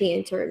them actually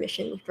enter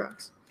remission with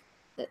drugs.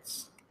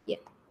 Yeah.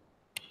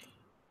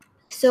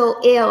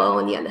 So ALL,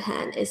 on the other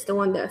hand, is the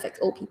one that affects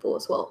old people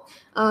as well.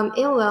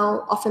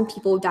 ALL, often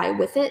people die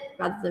with it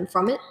rather than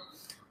from it.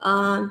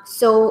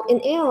 So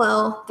in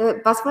ALL,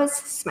 the basically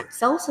smudge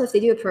cells. So if they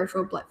do a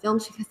peripheral blood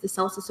films, because the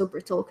cells are so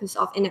brittle because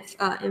of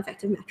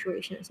ineffective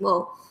maturation as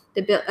well,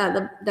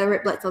 the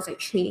red blood cells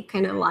actually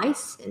kind of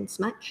lyse and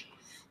smudge.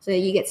 So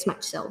you get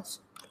smudge cells.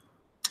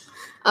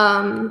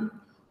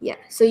 Yeah,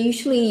 so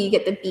usually you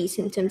get the B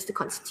symptoms, the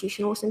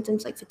constitutional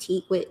symptoms like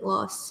fatigue, weight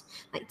loss,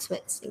 night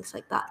sweats, things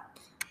like that.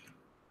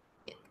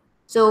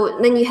 So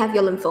then you have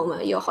your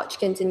lymphoma, your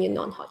Hodgkin's and your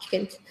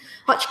non-Hodgkin's.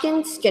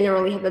 Hodgkin's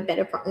generally have a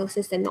better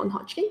prognosis than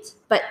non-Hodgkin's,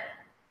 but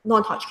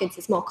non-Hodgkin's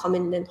is more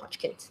common than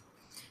Hodgkin's.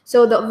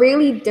 So the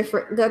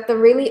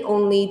really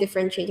only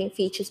differentiating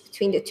features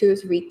between the two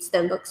is reed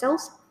Sternberg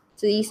cells.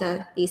 So these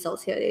are these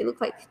cells here. They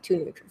look like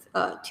two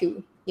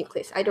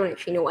nucleus. I don't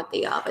actually know what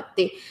they are, but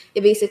they're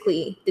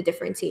basically the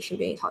differentiation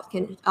between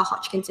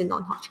Hodgkin's and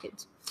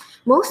non-Hodgkin's.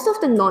 Most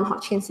of the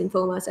non-Hodgkin's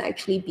lymphomas are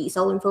actually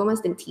B-cell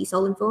lymphomas than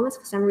T-cell lymphomas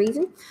for some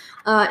reason.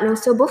 And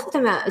also both of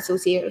them are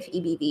associated with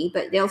EBV,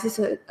 but they're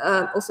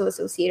also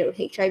associated with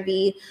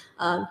HIV,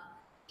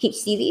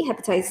 HCV,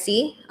 hepatitis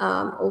C,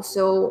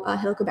 also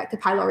Helicobacter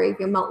pylori,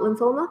 mild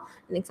lymphoma,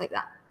 and things like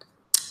that.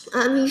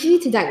 Usually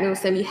to diagnose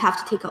them, you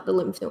have to take out the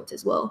lymph nodes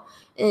as well,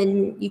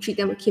 and you treat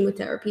them with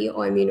chemotherapy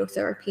or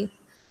immunotherapy.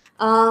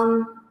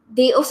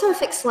 They also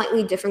affect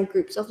slightly different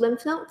groups of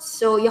lymph nodes.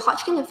 So your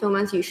Hodgkin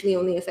lymphomas usually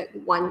only affect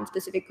one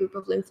specific group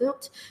of lymph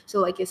nodes, so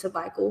like your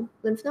cervical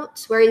lymph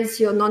nodes, whereas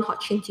your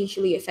non-Hodgkins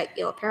usually affect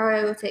your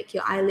para-aortic,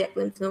 your iliac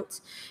lymph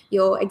nodes,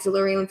 your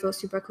axillary lymph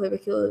nodes,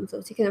 supraclavicular lymph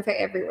nodes. It can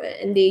affect everywhere,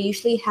 and they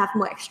usually have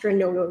more extra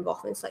nodal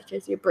involvement, such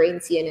as your brain,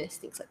 CNS,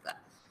 things like that,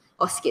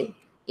 or skin.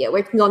 Yeah,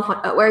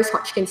 whereas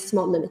Hodgkin's is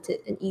more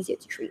limited and easier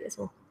to treat as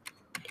well.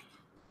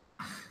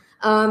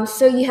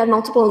 So you have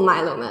multiple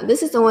myeloma.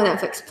 This is the one that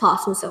affects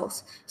plasma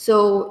cells.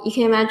 So you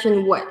can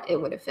imagine what it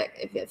would affect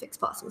if it affects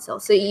plasma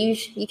cells. So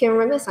you can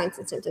remember signs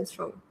and symptoms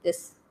from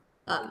this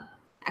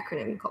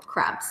acronym called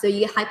CRAB. So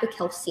you get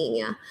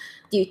hypercalcemia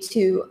due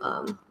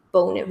to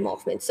bone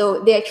involvement. So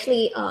they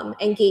actually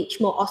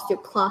engage more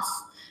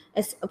osteoclasts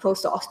as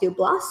opposed to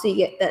osteoblasts. So you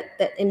get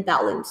that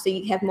imbalance. So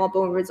you have more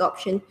bone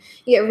resorption.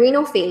 You get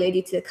renal failure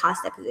due to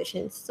cast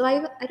depositions. So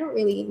I don't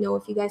really know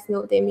if you guys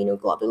know the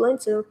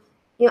immunoglobulin. So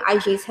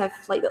IgAs have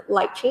like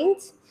light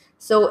chains.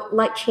 So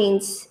light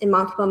chains in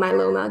multiple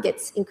myeloma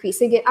gets increased.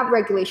 So you get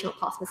upregulation of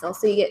plasma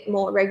cells. So you get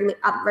more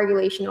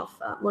upregulation of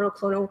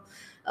monoclonal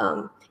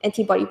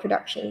antibody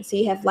production. So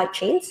you have light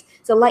chains.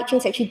 So light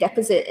chains actually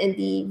deposit in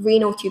the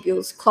renal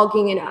tubules,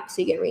 clogging it up.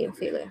 So you get renal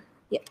failure.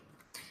 Yeah.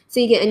 So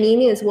you get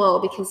anemia as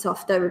well because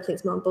of the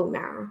replacement of bone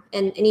marrow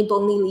and any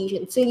bony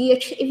lesions. So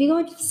if you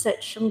go to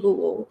search on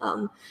Google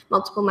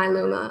multiple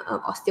myeloma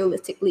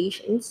osteolytic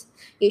lesions,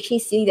 you actually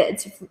see that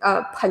it's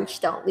a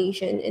punched out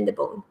lesion in the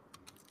bone.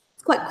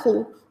 It's quite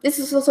cool. This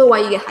is also why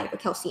you get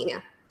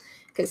hypercalcemia,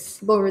 because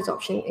bone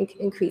resorption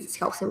increases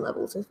calcium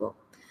levels as well.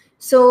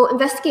 So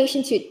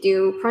investigations you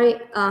do,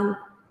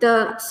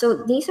 so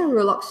these are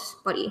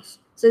Rolox bodies.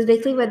 So it's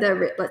basically where the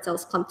red blood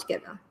cells clump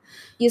together.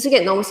 You also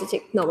get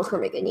normocytic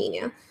normochromic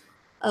anemia.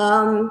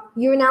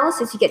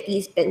 Urinalysis, you get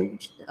these Ben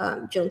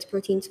Jones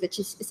proteins, which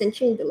is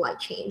essentially the light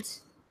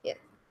chains. Yeah.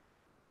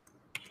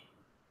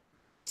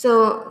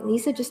 So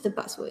these are just the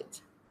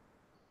buzzwords,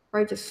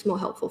 right? Just more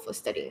helpful for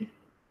studying.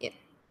 Yeah.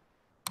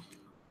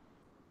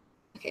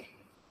 Okay.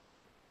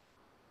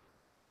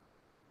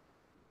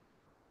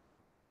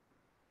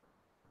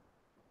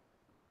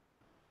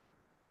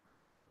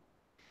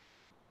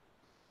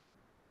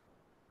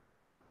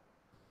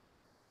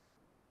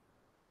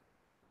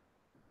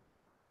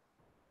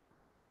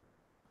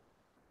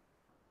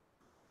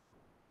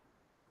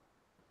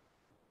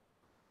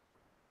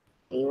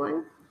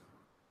 Anyone?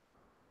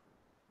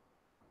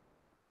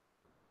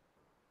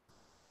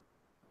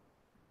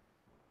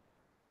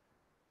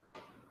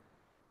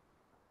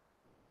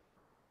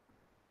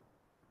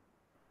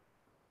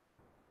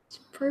 It's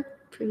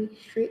pretty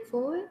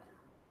straightforward.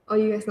 Or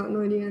you guys not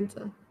know the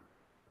answer?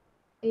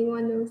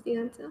 Anyone knows the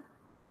answer?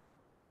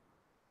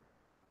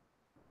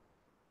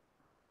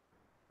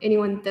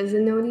 Anyone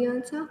doesn't know the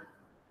answer?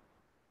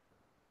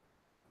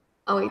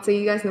 Oh wait, so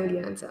you guys know the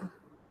answer.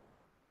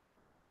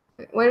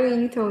 Why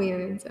don't you tell me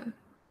an answer?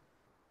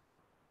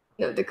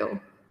 No, the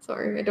girl.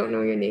 Sorry, I don't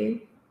know your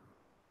name.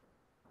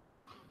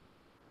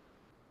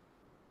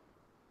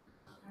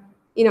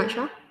 You're not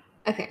sure?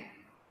 Okay.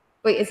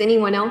 Wait, is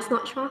anyone else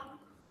not sure?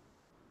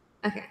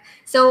 Okay.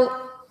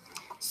 So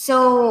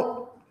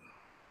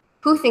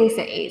who thinks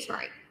that A is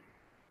right?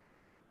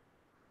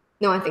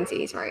 No one thinks A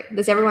is right.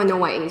 Does everyone know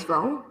why A is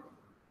wrong?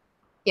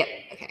 Yep.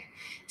 Okay.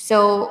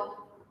 So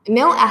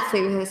male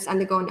athletes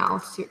undergo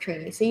altitude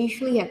training, so you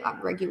usually have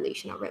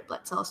upregulation of red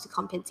blood cells to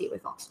compensate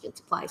with oxygen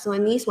supply. So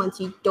in these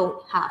ones, you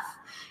don't have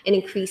an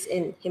increase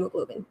in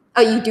hemoglobin.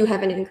 Oh, you do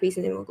have an increase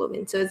in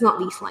hemoglobin, so it's not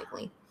least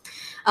likely.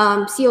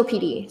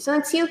 COPD. So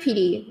in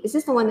COPD, is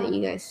this the one that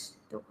you guys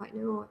don't quite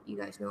know? What you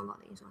guys know about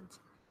these ones?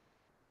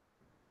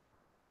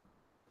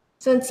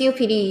 So in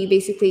COPD, you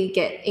basically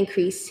get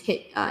increased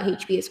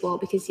HB as well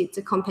because it's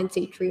a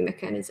compensatory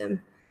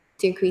mechanism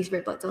to increase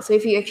red blood cells. So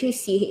if you actually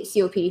see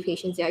COPD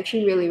patients, they're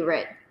actually really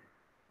red.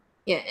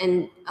 Yeah,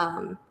 and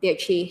they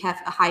actually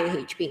have a higher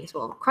HB as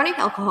well. Chronic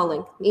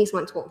alcoholic, these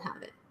ones won't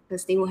have it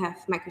because they will have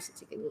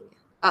microcytic anemia,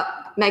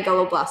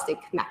 megaloblastic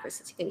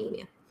macrocytic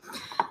anemia.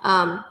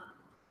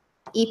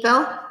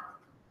 EPEL,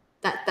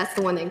 that's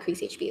the one that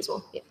increases HB as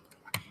well. Yeah.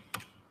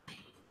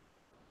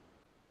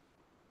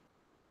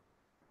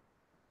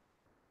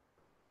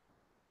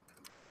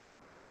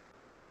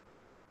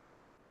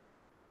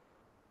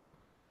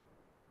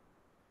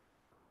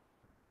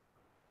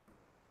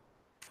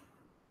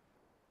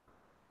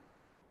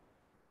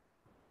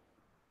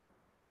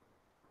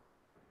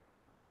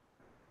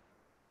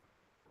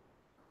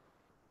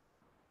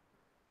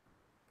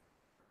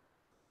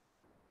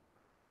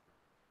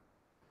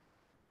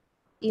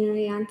 You know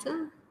the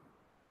answer?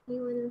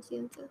 Anyone knows the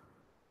answer?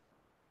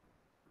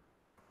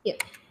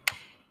 Yep.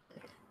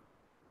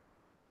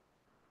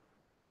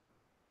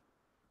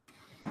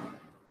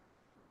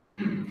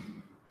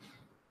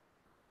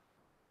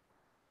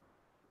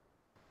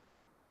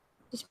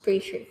 It's pretty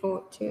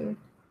straightforward too.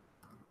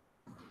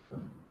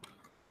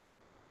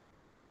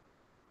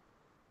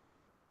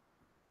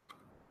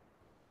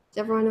 Does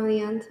everyone know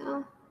the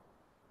answer?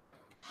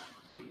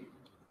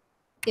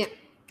 Yep.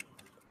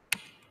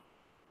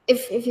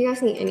 If you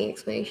guys need any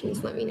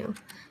explanations, let me know.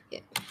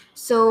 Yeah.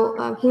 So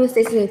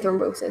hemostasis and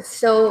thrombosis.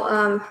 So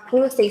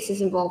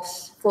hemostasis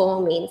involves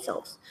four main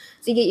cells.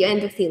 So you get your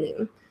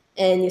endothelium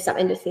and your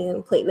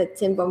subendothelium,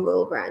 platelets, and von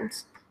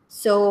Willebrand's.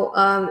 So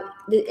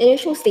the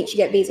initial stage, you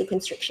get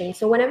vasoconstriction.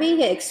 So whenever you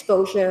get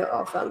exposure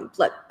of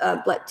blood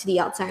to the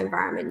outside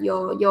environment,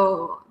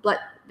 your blood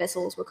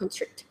vessels will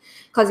constrict,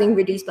 causing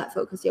reduced blood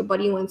flow because your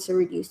body wants to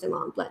reduce the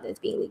amount of blood that's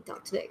being leaked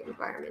out to the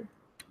environment.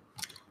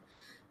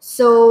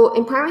 So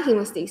in primary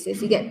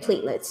hemostasis, you get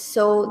platelets.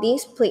 So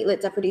these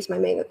platelets are produced by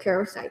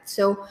megakaryocytes.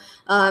 So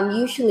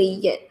usually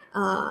you get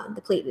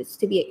the platelets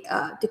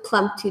to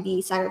clump to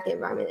the side of the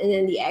environment, and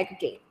then they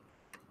aggregate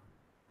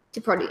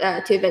to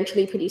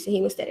eventually produce a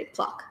hemostatic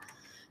plaque.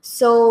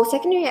 So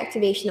secondary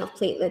activation of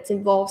platelets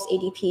involves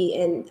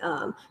ADP and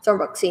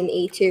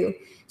thromboxane A2.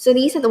 So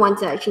these are the ones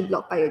that are actually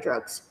blocked by your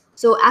drugs.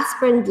 So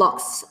aspirin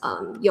blocks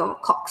your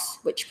COX,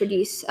 which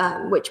produces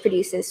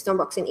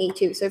thromboxane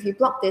A2. So if you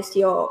block this,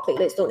 your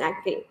platelets don't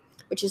aggregate,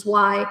 which is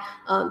why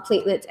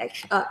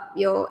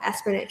your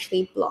aspirin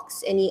actually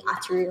blocks any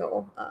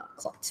arterial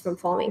clots from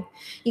forming.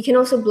 You can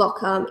also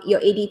block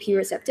your ADP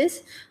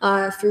receptors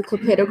through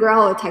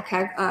clopidogrel or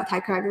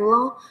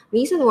ticagrelor.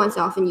 These are the ones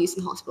that are often used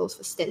in hospitals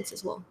for stents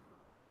as well.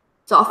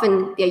 So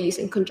often they're used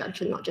in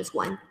conjunction, not just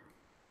one.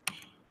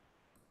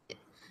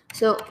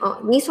 So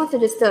these ones are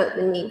just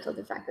the names of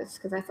the factors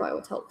because I thought it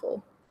was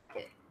helpful.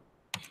 Okay.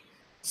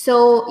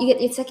 So you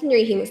get your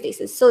secondary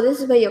hemostasis. So this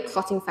is where your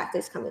clotting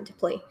factors come into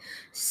play.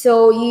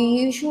 So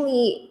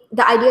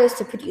the idea is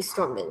to produce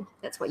thrombin.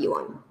 That's what you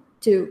want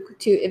to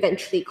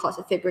eventually cause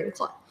a fibrin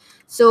clot.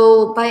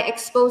 So by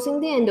exposing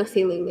the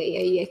endothelium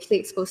layer, you actually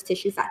expose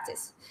tissue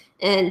factors.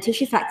 And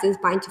tissue factors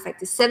bind to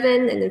factor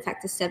 7, and then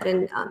factor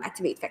 7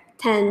 activate factor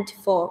 10 to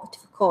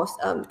cause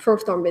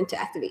prothrombin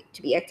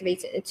to be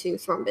activated into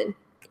thrombin.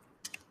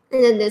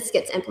 And then this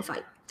gets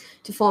amplified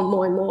to form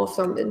more and more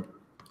thrombin.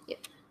 Yeah.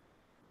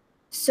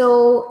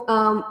 So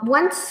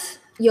once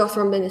your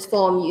thrombin is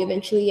formed, you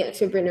eventually get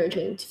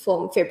fibrinogen to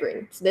form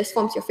fibrin. So this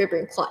forms your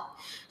fibrin clot.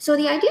 So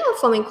the idea of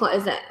forming clot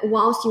is that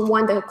whilst you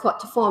want the clot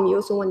to form, you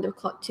also want the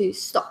clot to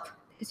stop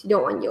because you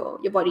don't want your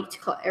body to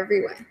clot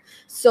everywhere.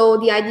 So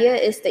the idea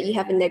is that you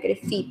have a negative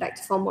feedback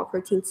to form more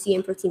protein C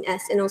and protein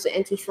S and also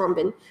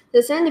antithrombin.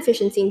 There's a certain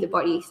deficiency in the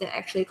body that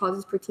actually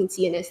causes protein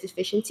C and S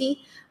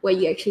deficiency, where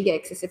you actually get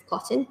excessive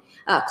clotting.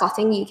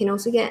 You can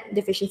also get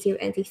deficiency of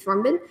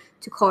antithrombin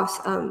to cause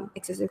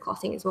excessive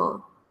clotting as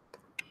well.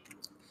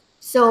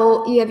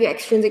 So you have your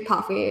extrinsic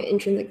pathway, your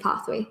intrinsic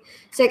pathway.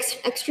 So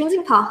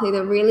extrinsic pathway,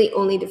 the really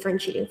only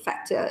differentiating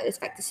factor is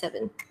factor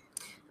 7.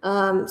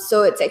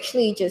 So it's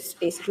actually just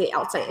basically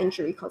outside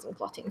injury causing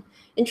clotting.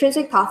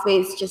 Intrinsic pathway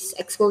is just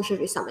exposure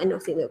to some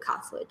endothelial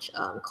cartilage,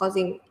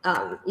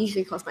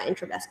 usually caused by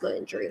intravascular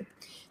injury.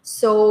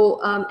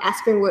 So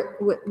aspirin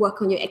would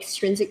work on your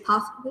extrinsic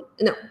pathway.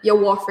 No, your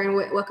warfarin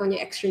would work on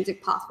your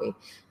extrinsic pathway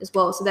as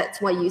well. So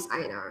that's why you use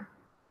INR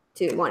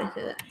to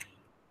monitor that.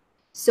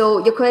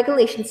 So your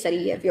coagulation study,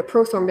 you have your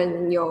prothrombin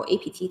and your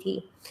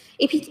APTT.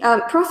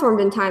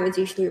 Prothrombin time is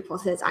usually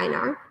reported as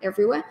INR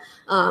everywhere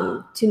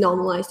to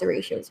normalize the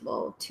ratio as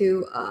well.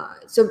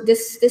 So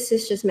this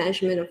is just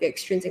measurement of your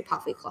extrinsic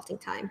pathway clotting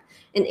time,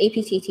 and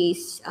APTT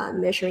is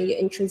measuring your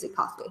intrinsic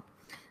pathway.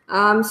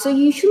 So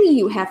usually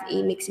you have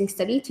a mixing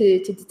study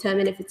to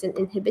determine if it's an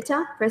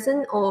inhibitor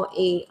present or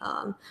a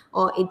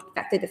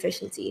factor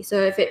deficiency.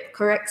 So if it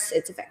corrects,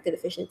 it's a factor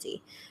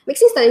deficiency.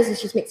 Mixing studies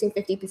is just mixing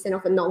 50%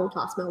 of a normal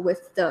plasma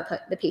with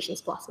the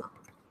patient's plasma.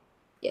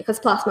 Yeah, because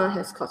plasma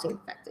has clotting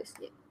factors.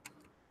 Yeah.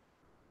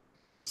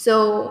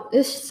 So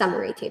this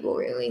summary table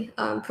really.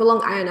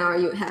 Prolonged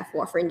INR, you have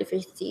warfarin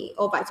deficiency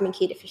or vitamin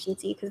K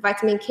deficiency because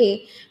vitamin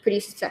K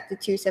produces factor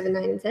 2, 7,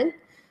 9, and 10.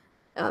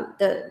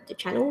 The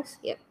channels,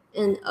 yeah.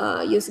 And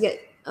you also get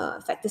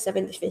factor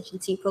 7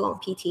 deficiency,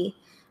 prolonged PT,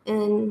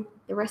 and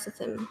the rest of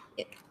them.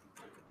 Yeah.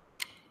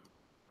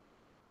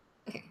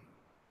 Okay.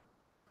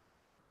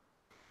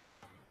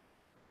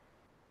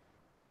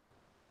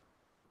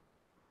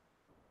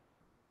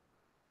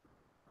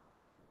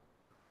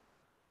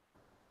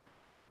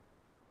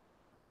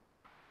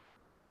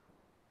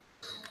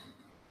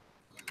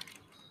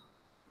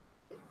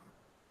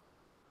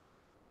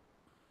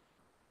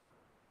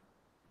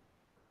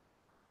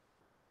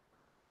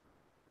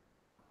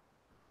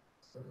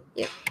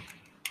 Yeah.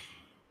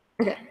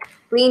 Okay.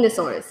 Bleeding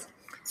disorders.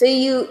 So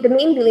the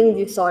main bleeding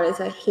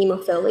disorders are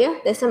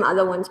hemophilia. There's some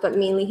other ones, but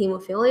mainly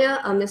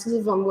hemophilia. This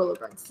is von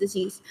Willebrand's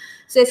disease.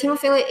 So it's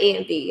hemophilia A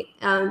and B.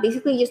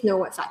 Basically, you just know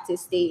what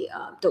factors they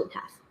don't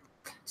have.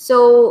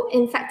 So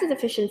in factor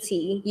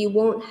deficiency, you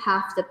won't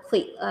have the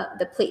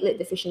platelet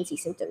deficiency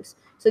symptoms.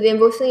 So they're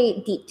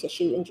mostly deep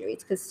tissue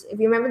injuries, because if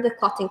you remember the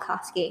clotting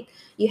cascade,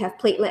 you have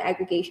platelet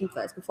aggregation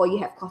first before you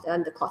have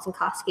the clotting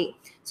cascade.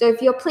 So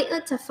if your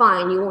platelets are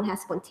fine, you won't have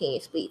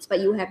spontaneous bleeds, but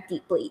you have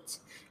deep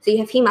bleeds. So you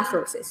have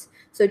hematolosis,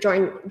 so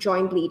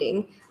joint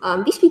bleeding.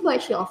 These people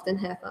actually often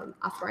have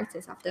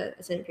arthritis after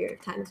a certain period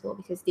of time as well,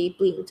 because they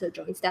bleed into the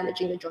joints,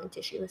 damaging the joint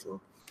tissue as well.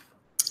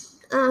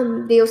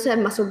 They also have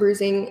muscle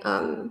bruising,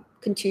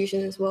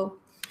 contusion as well.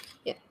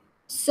 Yeah.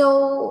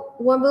 So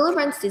von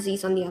Willebrand's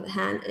disease, on the other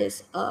hand,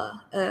 is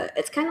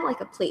it's kind of like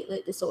a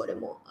platelet disorder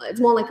more. It's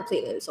more like a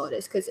platelet disorder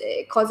because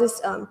it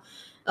causes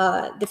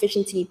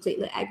deficiency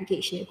platelet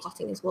aggregation and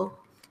clotting as well.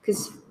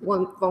 Because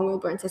von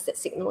Willebrand's has that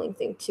signaling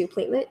thing to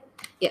platelet.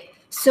 Yeah.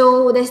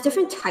 So there's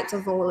different types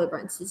of von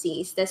Willebrand's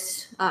disease.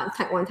 There's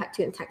type 1, type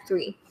 2, and type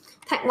 3.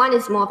 Type 1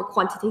 is more of a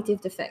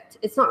quantitative defect.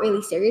 It's not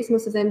really serious.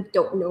 Most of them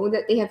don't know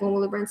that they have von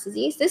Willebrand's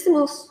disease. This is the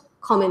most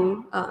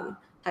common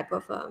type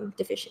of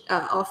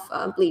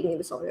bleeding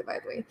disorder, by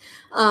the way.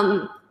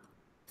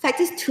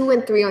 Factors 2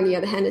 and 3, on the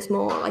other hand, is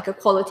more like a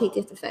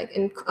qualitative defect,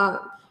 and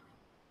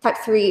type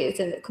 3 is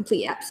a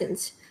complete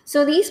absence.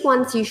 So these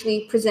ones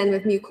usually present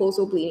with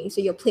mucosal bleeding, so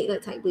your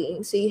platelet type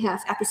bleeding. So you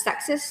have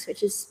epistaxis,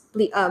 which is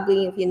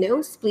bleeding of your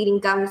nose, bleeding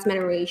gums,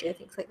 menorrhagia,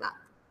 things like that.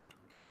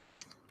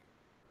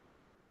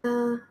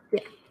 Yeah.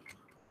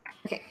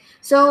 Okay.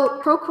 So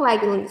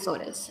procoagulant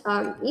disorders.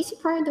 These are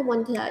probably the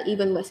ones that are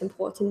even less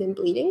important than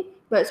bleeding,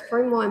 but it's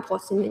probably more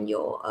important in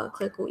your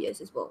clinical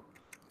years as well.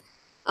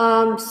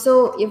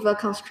 So you have a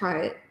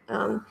calcitriate.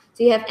 So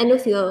you have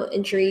endothelial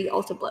injury,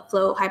 altered blood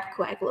flow,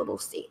 hypercoagulable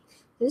state.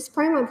 This is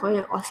probably more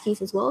important in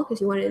OSCEs as well, because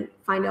you want to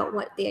find out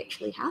what they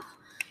actually have.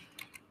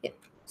 Yeah.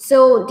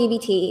 So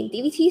DVT.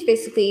 DVT is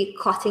basically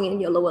clotting in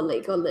your lower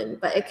leg or limb,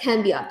 but it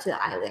can be up to the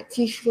iliac. It's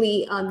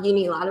usually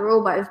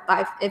unilateral, but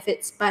if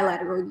it's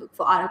bilateral, look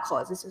for other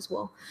causes as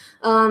well.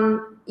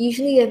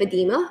 Usually you have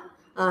edema,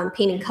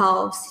 pain in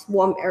calves,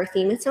 warm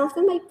erythema. Some of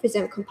them might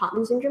present with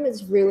compartment syndrome.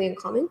 It's really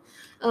uncommon.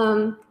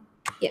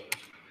 Yeah.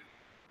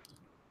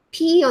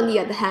 PE, on the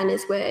other hand,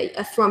 is where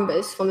a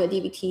thrombus from a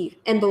DVT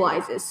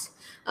embolizes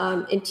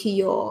into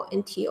your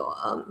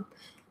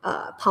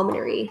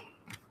pulmonary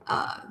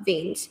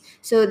veins.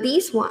 So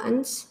these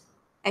ones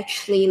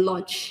actually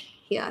lodge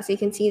here. So you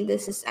can see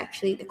this is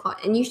actually the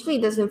clot, and usually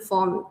it doesn't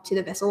form to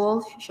the vessel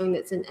wall, showing that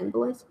it's an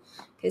embolus,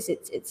 because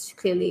it's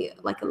clearly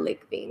like a leg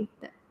vein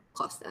that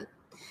caused that.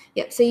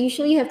 Yeah, so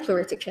usually you have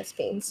pleuritic chest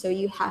pain. So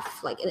you have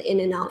like an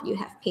in and out, you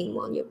have pain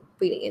while you're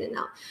breathing in and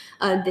out.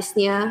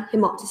 Dyspnea,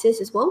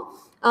 hemoptysis as well.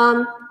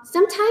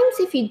 Sometimes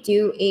if you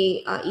do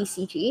a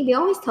ECG, they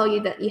always tell you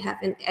that you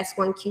have an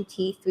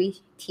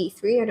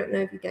S1QT3T3. I don't know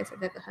if you guys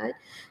have ever heard.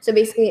 So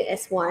basically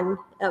S1,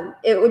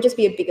 it would just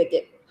be a bigger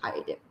dip,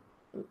 higher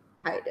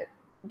dip,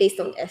 based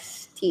on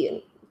ST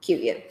and Q.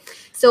 Yeah.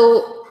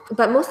 So,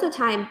 but most of the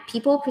time,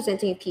 people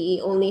presenting a PE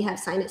only have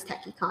sinus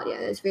tachycardia.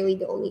 That's really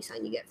the only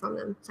sign you get from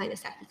them,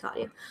 sinus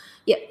tachycardia.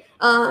 Yeah.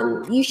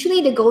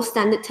 Usually the gold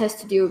standard test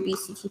to do would be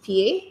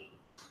CTPA,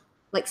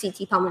 like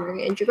CT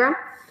pulmonary angiogram.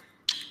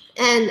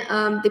 And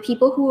the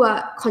people who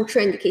are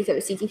contraindicated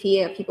with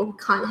CTPA are people who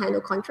can't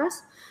handle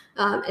contrast,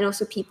 and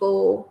also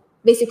people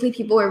with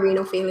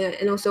renal failure,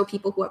 and also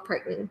people who are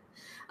pregnant.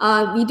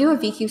 We do a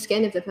VQ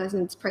scan if the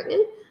person is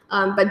pregnant,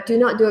 but do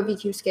not do a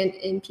VQ scan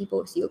in people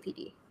with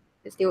COPD,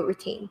 because they will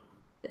retain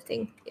the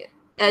thing.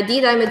 Yeah.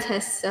 D-dimer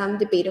test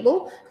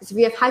debatable, because if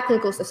you have high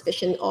clinical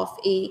suspicion of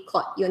a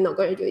clot, you're not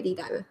going to do a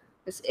D-dimer.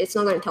 It's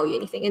not going to tell you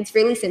anything. And it's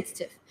really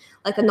sensitive.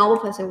 Like a normal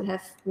person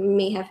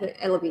may have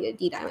elevated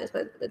D-dimers,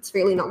 but it's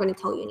really not going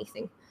to tell you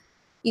anything.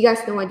 You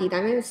guys know what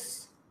D-dimer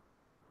is?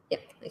 Yeah.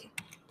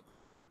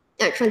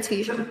 Okay.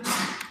 Transfusion.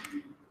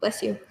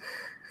 Bless you.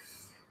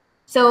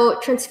 So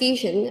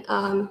transfusion,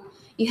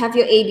 you have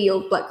your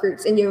ABO blood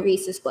groups and your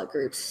rhesus blood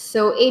groups.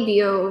 So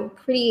ABO,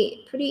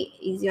 pretty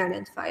easy to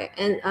identify,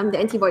 and the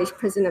antibodies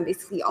present are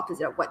basically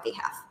opposite of what they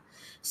have.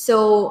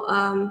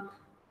 So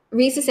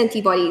rhesus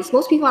antibodies,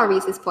 most people are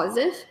rhesus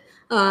positive.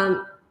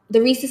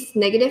 The rhesus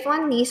negative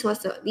one, these are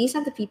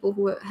the people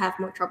who have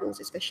more troubles,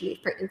 especially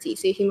with pregnancy,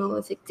 so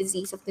hemolytic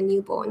disease of the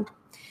newborn.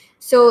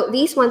 So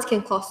these ones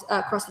can cross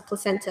the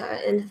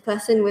placenta, and the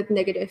person with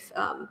negative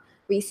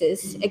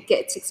rhesus, it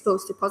gets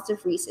exposed to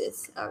positive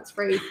rhesus. It's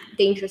very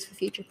dangerous for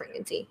future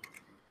pregnancy.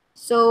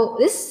 So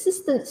this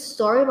is the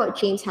story about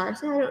James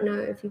Harrison. I don't know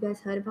if you guys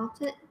heard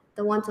about it.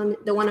 The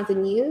one of the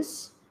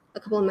news a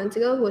couple of months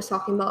ago, who was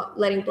talking about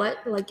letting blood,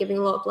 like giving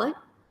a lot of blood.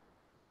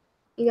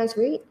 You guys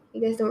read?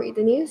 You guys don't read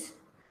the news?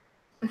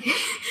 Okay.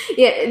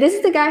 Yeah, this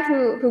is the guy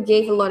who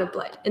gave a lot of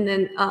blood and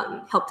then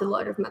helped a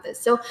lot of mothers.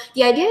 So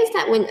the idea is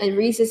that when a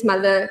rhesus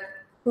mother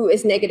who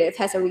is negative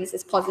has a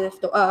rhesus positive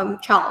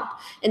child,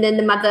 and then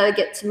the mother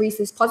gets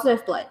rhesus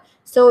positive blood.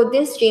 So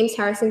this James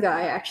Harrison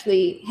guy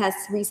actually has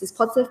rhesus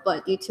positive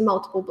blood due to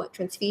multiple blood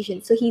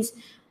transfusions. So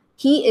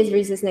he is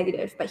rhesus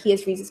negative, but he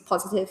has rhesus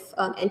positive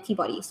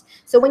antibodies.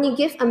 So when you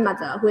give a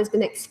mother who has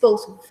been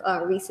exposed with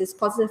rhesus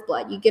positive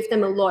blood, you give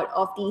them a lot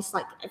of these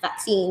like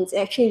vaccines. It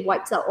actually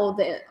wipes out all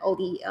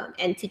the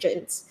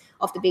antigens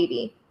of the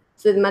baby.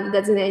 So the mother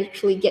doesn't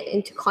actually get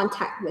into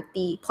contact with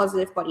the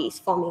positive bodies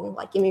forming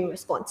like immune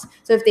response.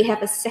 So if they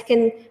have a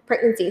second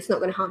pregnancy, it's not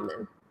going to harm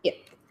them. Yeah.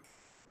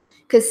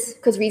 Because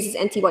rhesus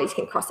antibodies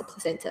can cross the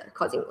placenta,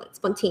 causing like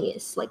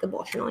spontaneous like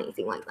abortion or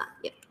anything like that.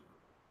 Yeah.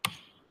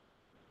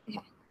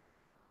 Okay.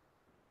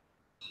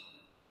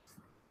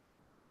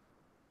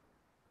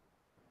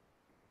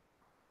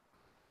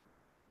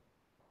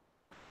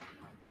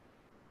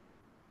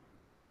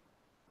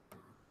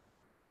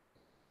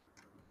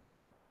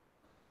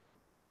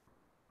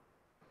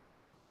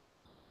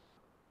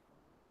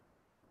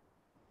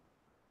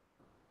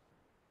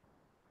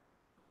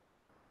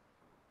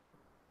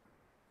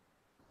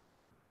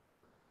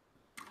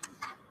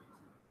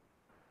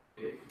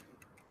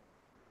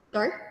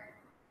 Sorry?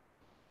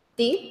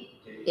 D?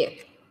 Yeah.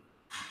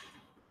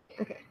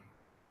 Okay.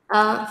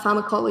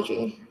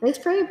 Pharmacology. It's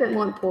probably a bit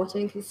more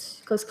important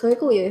because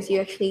clinical years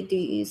you actually do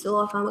use a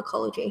lot of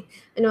pharmacology.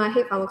 I know I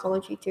hate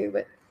pharmacology too,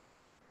 but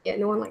yeah,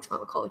 no one likes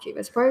pharmacology,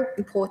 but it's very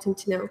important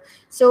to know.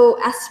 So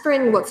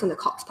aspirin works on the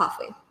COX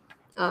pathway,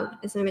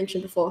 as I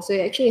mentioned before. So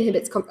it actually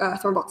inhibits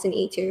thromboxane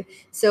A2.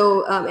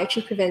 So it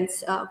actually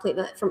prevents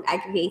platelet from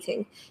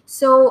aggregating.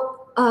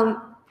 So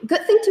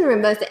good thing to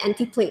remember is that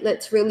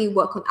antiplatelets really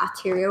work on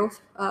arterial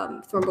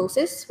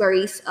thrombosis,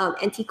 whereas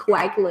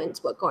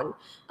anticoagulants work on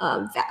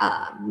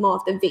more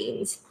of the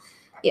veins.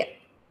 Yeah.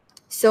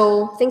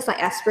 So things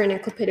like aspirin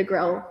and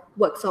clopidogrel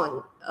works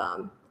on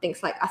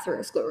things like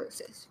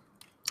atherosclerosis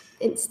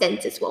and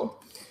stents as well.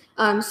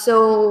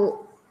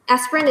 So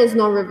aspirin is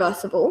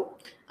non-reversible,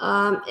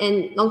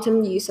 and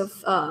long-term use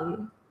of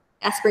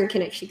aspirin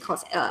can actually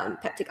cause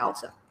peptic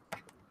ulcer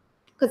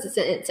because it's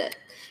an NSAID.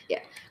 Yeah,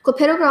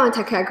 clopidogrel and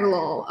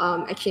ticagrelor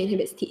actually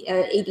inhibits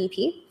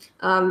ADP.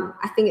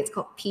 I think it's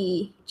called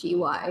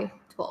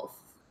PGY12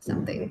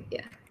 something.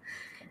 Yeah.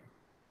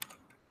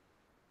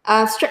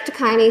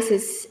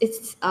 Streptokinase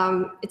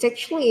it's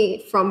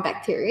actually from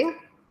bacteria.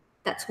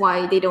 That's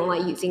why they don't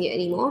like using it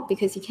anymore,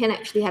 because you can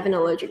actually have an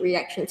allergic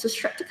reaction. So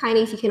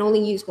streptokinase you can only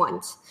use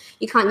once.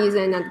 You can't use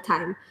it another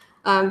time.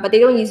 But they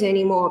don't use it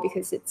anymore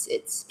because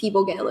it's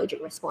people get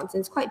allergic response, and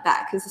it's quite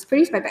bad because it's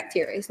produced by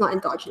bacteria. It's not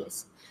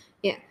endogenous.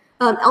 Yeah.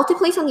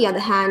 Alteplase, on the other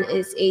hand,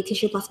 is a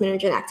tissue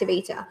plasminogen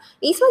activator.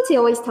 These ones they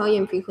always tell you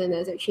in preclinical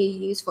is actually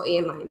used for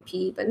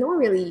AMIP, but no one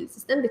really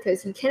uses them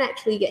because you can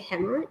actually get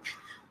hemorrhage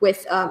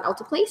with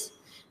alteplase.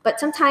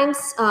 But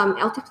sometimes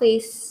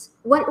alteplase,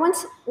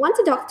 once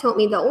a doctor told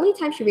me the only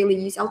time she really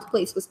used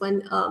alteplase was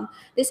when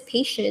this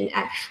patient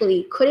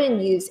actually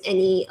couldn't use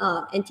any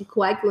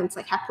anticoagulants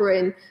like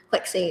heparin,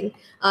 Clexane,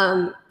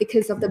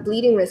 because of the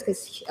bleeding risk,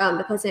 because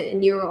the person had a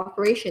neuro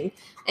operation.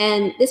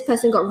 And this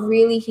person got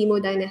really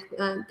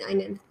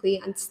hemodynamically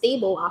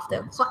unstable after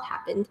a clot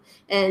happened,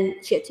 and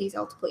she had to use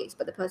alteplase,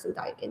 but the person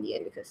died in the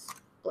end because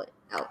blood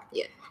out.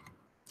 Yeah.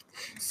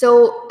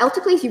 So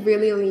alteplase you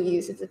really only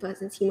use if the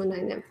person's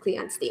hemodynamically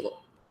unstable.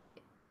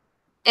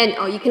 And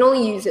you can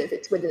only use it if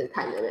it's within the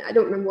time limit. I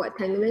don't remember what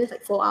time limit is,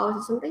 like 4 hours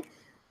or something.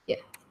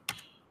 Yeah.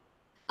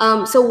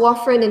 So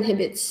warfarin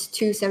inhibits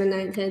 2, 7, 9,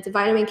 and 10. It's a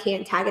vitamin K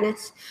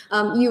antagonist.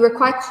 You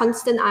require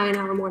constant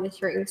INR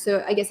monitoring.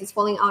 So I guess it's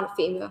falling out of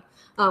favor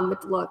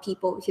with a lot of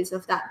people because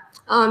of that.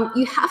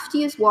 You have to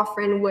use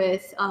warfarin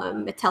with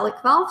metallic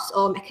valves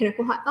or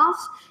mechanical heart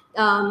valves.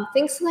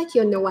 Things like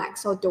your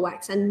NOACs or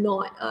DOACs are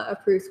not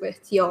approved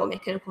with your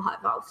mechanical heart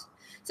valves.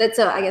 So that's,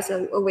 I guess,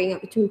 a weighing up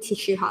between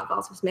tissue heart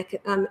valves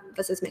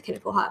versus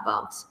mechanical heart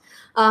valves.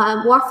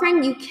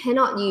 Warfarin you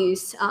cannot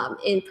use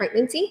in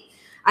pregnancy,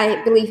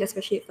 I believe,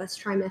 especially first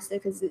trimester,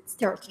 because it's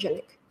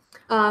teratogenic.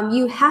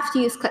 You have to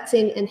use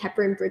Clexane and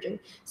heparin bridging.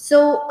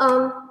 So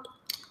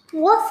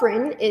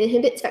warfarin, it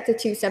inhibits factor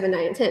 2, 7,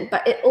 9, and 10,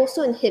 but it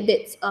also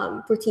inhibits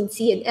protein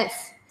C and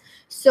S.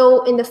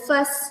 So in the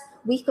first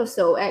week or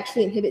so, it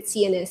actually inhibits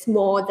C and S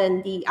more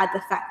than the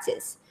other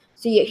factors.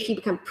 So you actually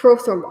become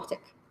prothrombotic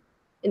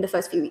in the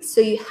first few weeks.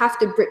 So you have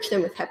to bridge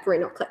them with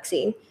heparin or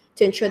Clexane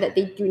to ensure that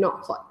they do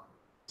not clot.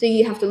 So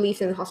you have to leave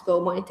them in the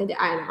hospital, monitor the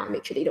INR,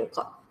 make sure they don't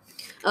clot.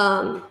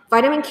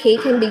 Vitamin K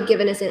can be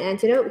given as an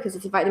antidote because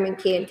it's a vitamin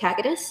K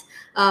antagonist.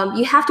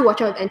 You have to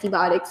watch out with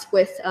antibiotics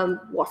with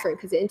warfarin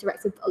because it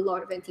interacts with a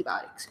lot of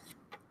antibiotics.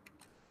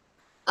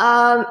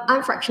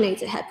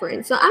 Unfractionated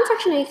heparin. So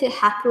unfractionated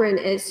heparin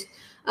is,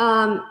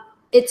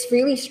 it's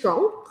really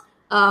strong,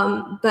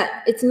 but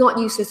it's not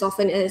used as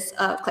often as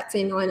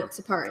Clexane or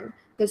enoxaparin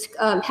because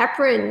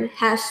heparin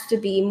has to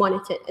be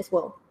monitored as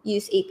well,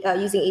 using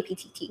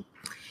APTT.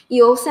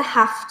 You also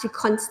have to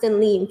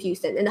constantly infuse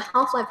them. And the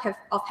half-life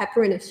of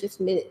heparin is just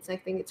minutes. I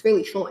think it's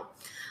really short.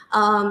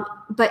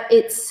 But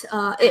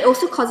it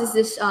also causes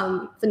this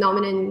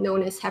phenomenon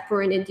known as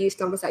heparin-induced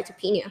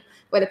thrombocytopenia,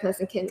 where the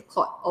person can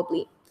clot or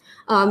bleed.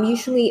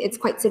 Usually it's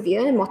quite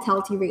severe and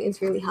mortality rate is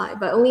really high,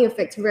 but only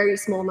affects a very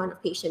small amount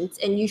of patients,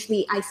 and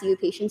usually ICU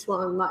patients who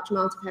are on large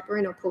amounts of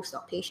heparin or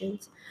post-op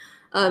patients.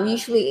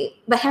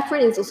 Usually, but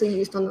heparin is also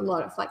used on a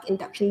lot of like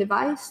induction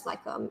device,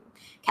 like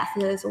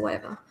catheters or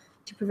whatever,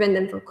 to prevent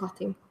them from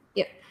clotting.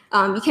 Yeah.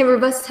 You can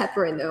reverse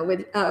heparin though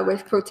with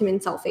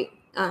protamine sulfate.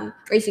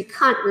 Whereas you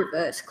can't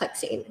reverse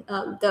clexane.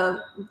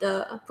 The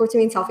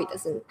protamine sulfate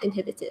doesn't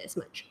inhibit it as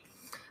much.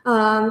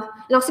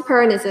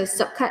 Enoxaparin is a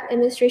subcut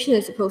administration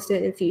as opposed to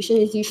an infusion.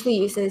 It's usually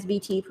used as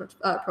VT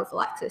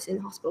prophylaxis in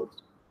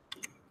hospitals.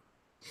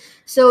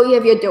 So you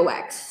have your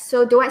DOACs.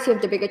 So DOACs, you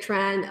have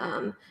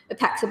dabigatran,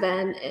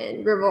 apixaban,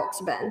 and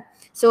rivaroxaban.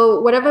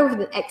 So whatever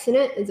with an X in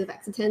it is a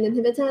Vaxxatin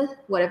inhibitor.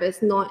 Whatever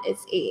is not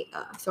is a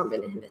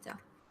thrombin inhibitor.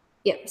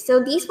 Yep. So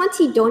these ones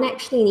you don't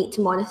actually need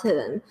to monitor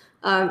them.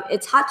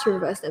 It's hard to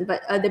reverse them,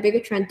 but the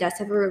dabigatran does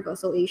have a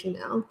reversal agent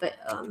now. But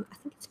I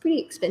think it's pretty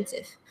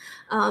expensive.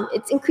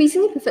 It's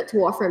increasingly preferred to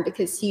warfarin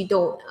because you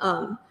don't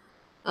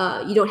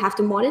have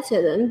to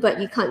monitor them, but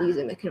you can't use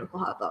them in clinical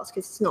heart valves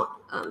because it's not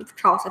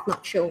trials have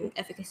not shown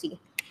efficacy.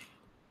 I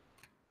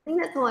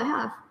think that's all I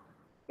have.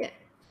 Yeah.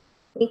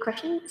 Any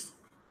questions?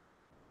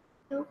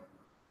 No.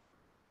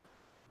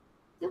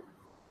 No.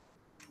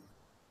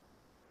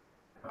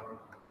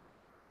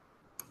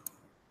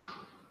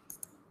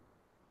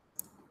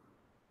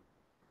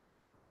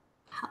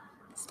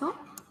 Stop.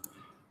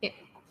 Yeah.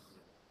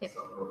 Yeah.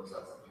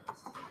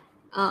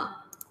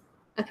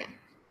 Okay.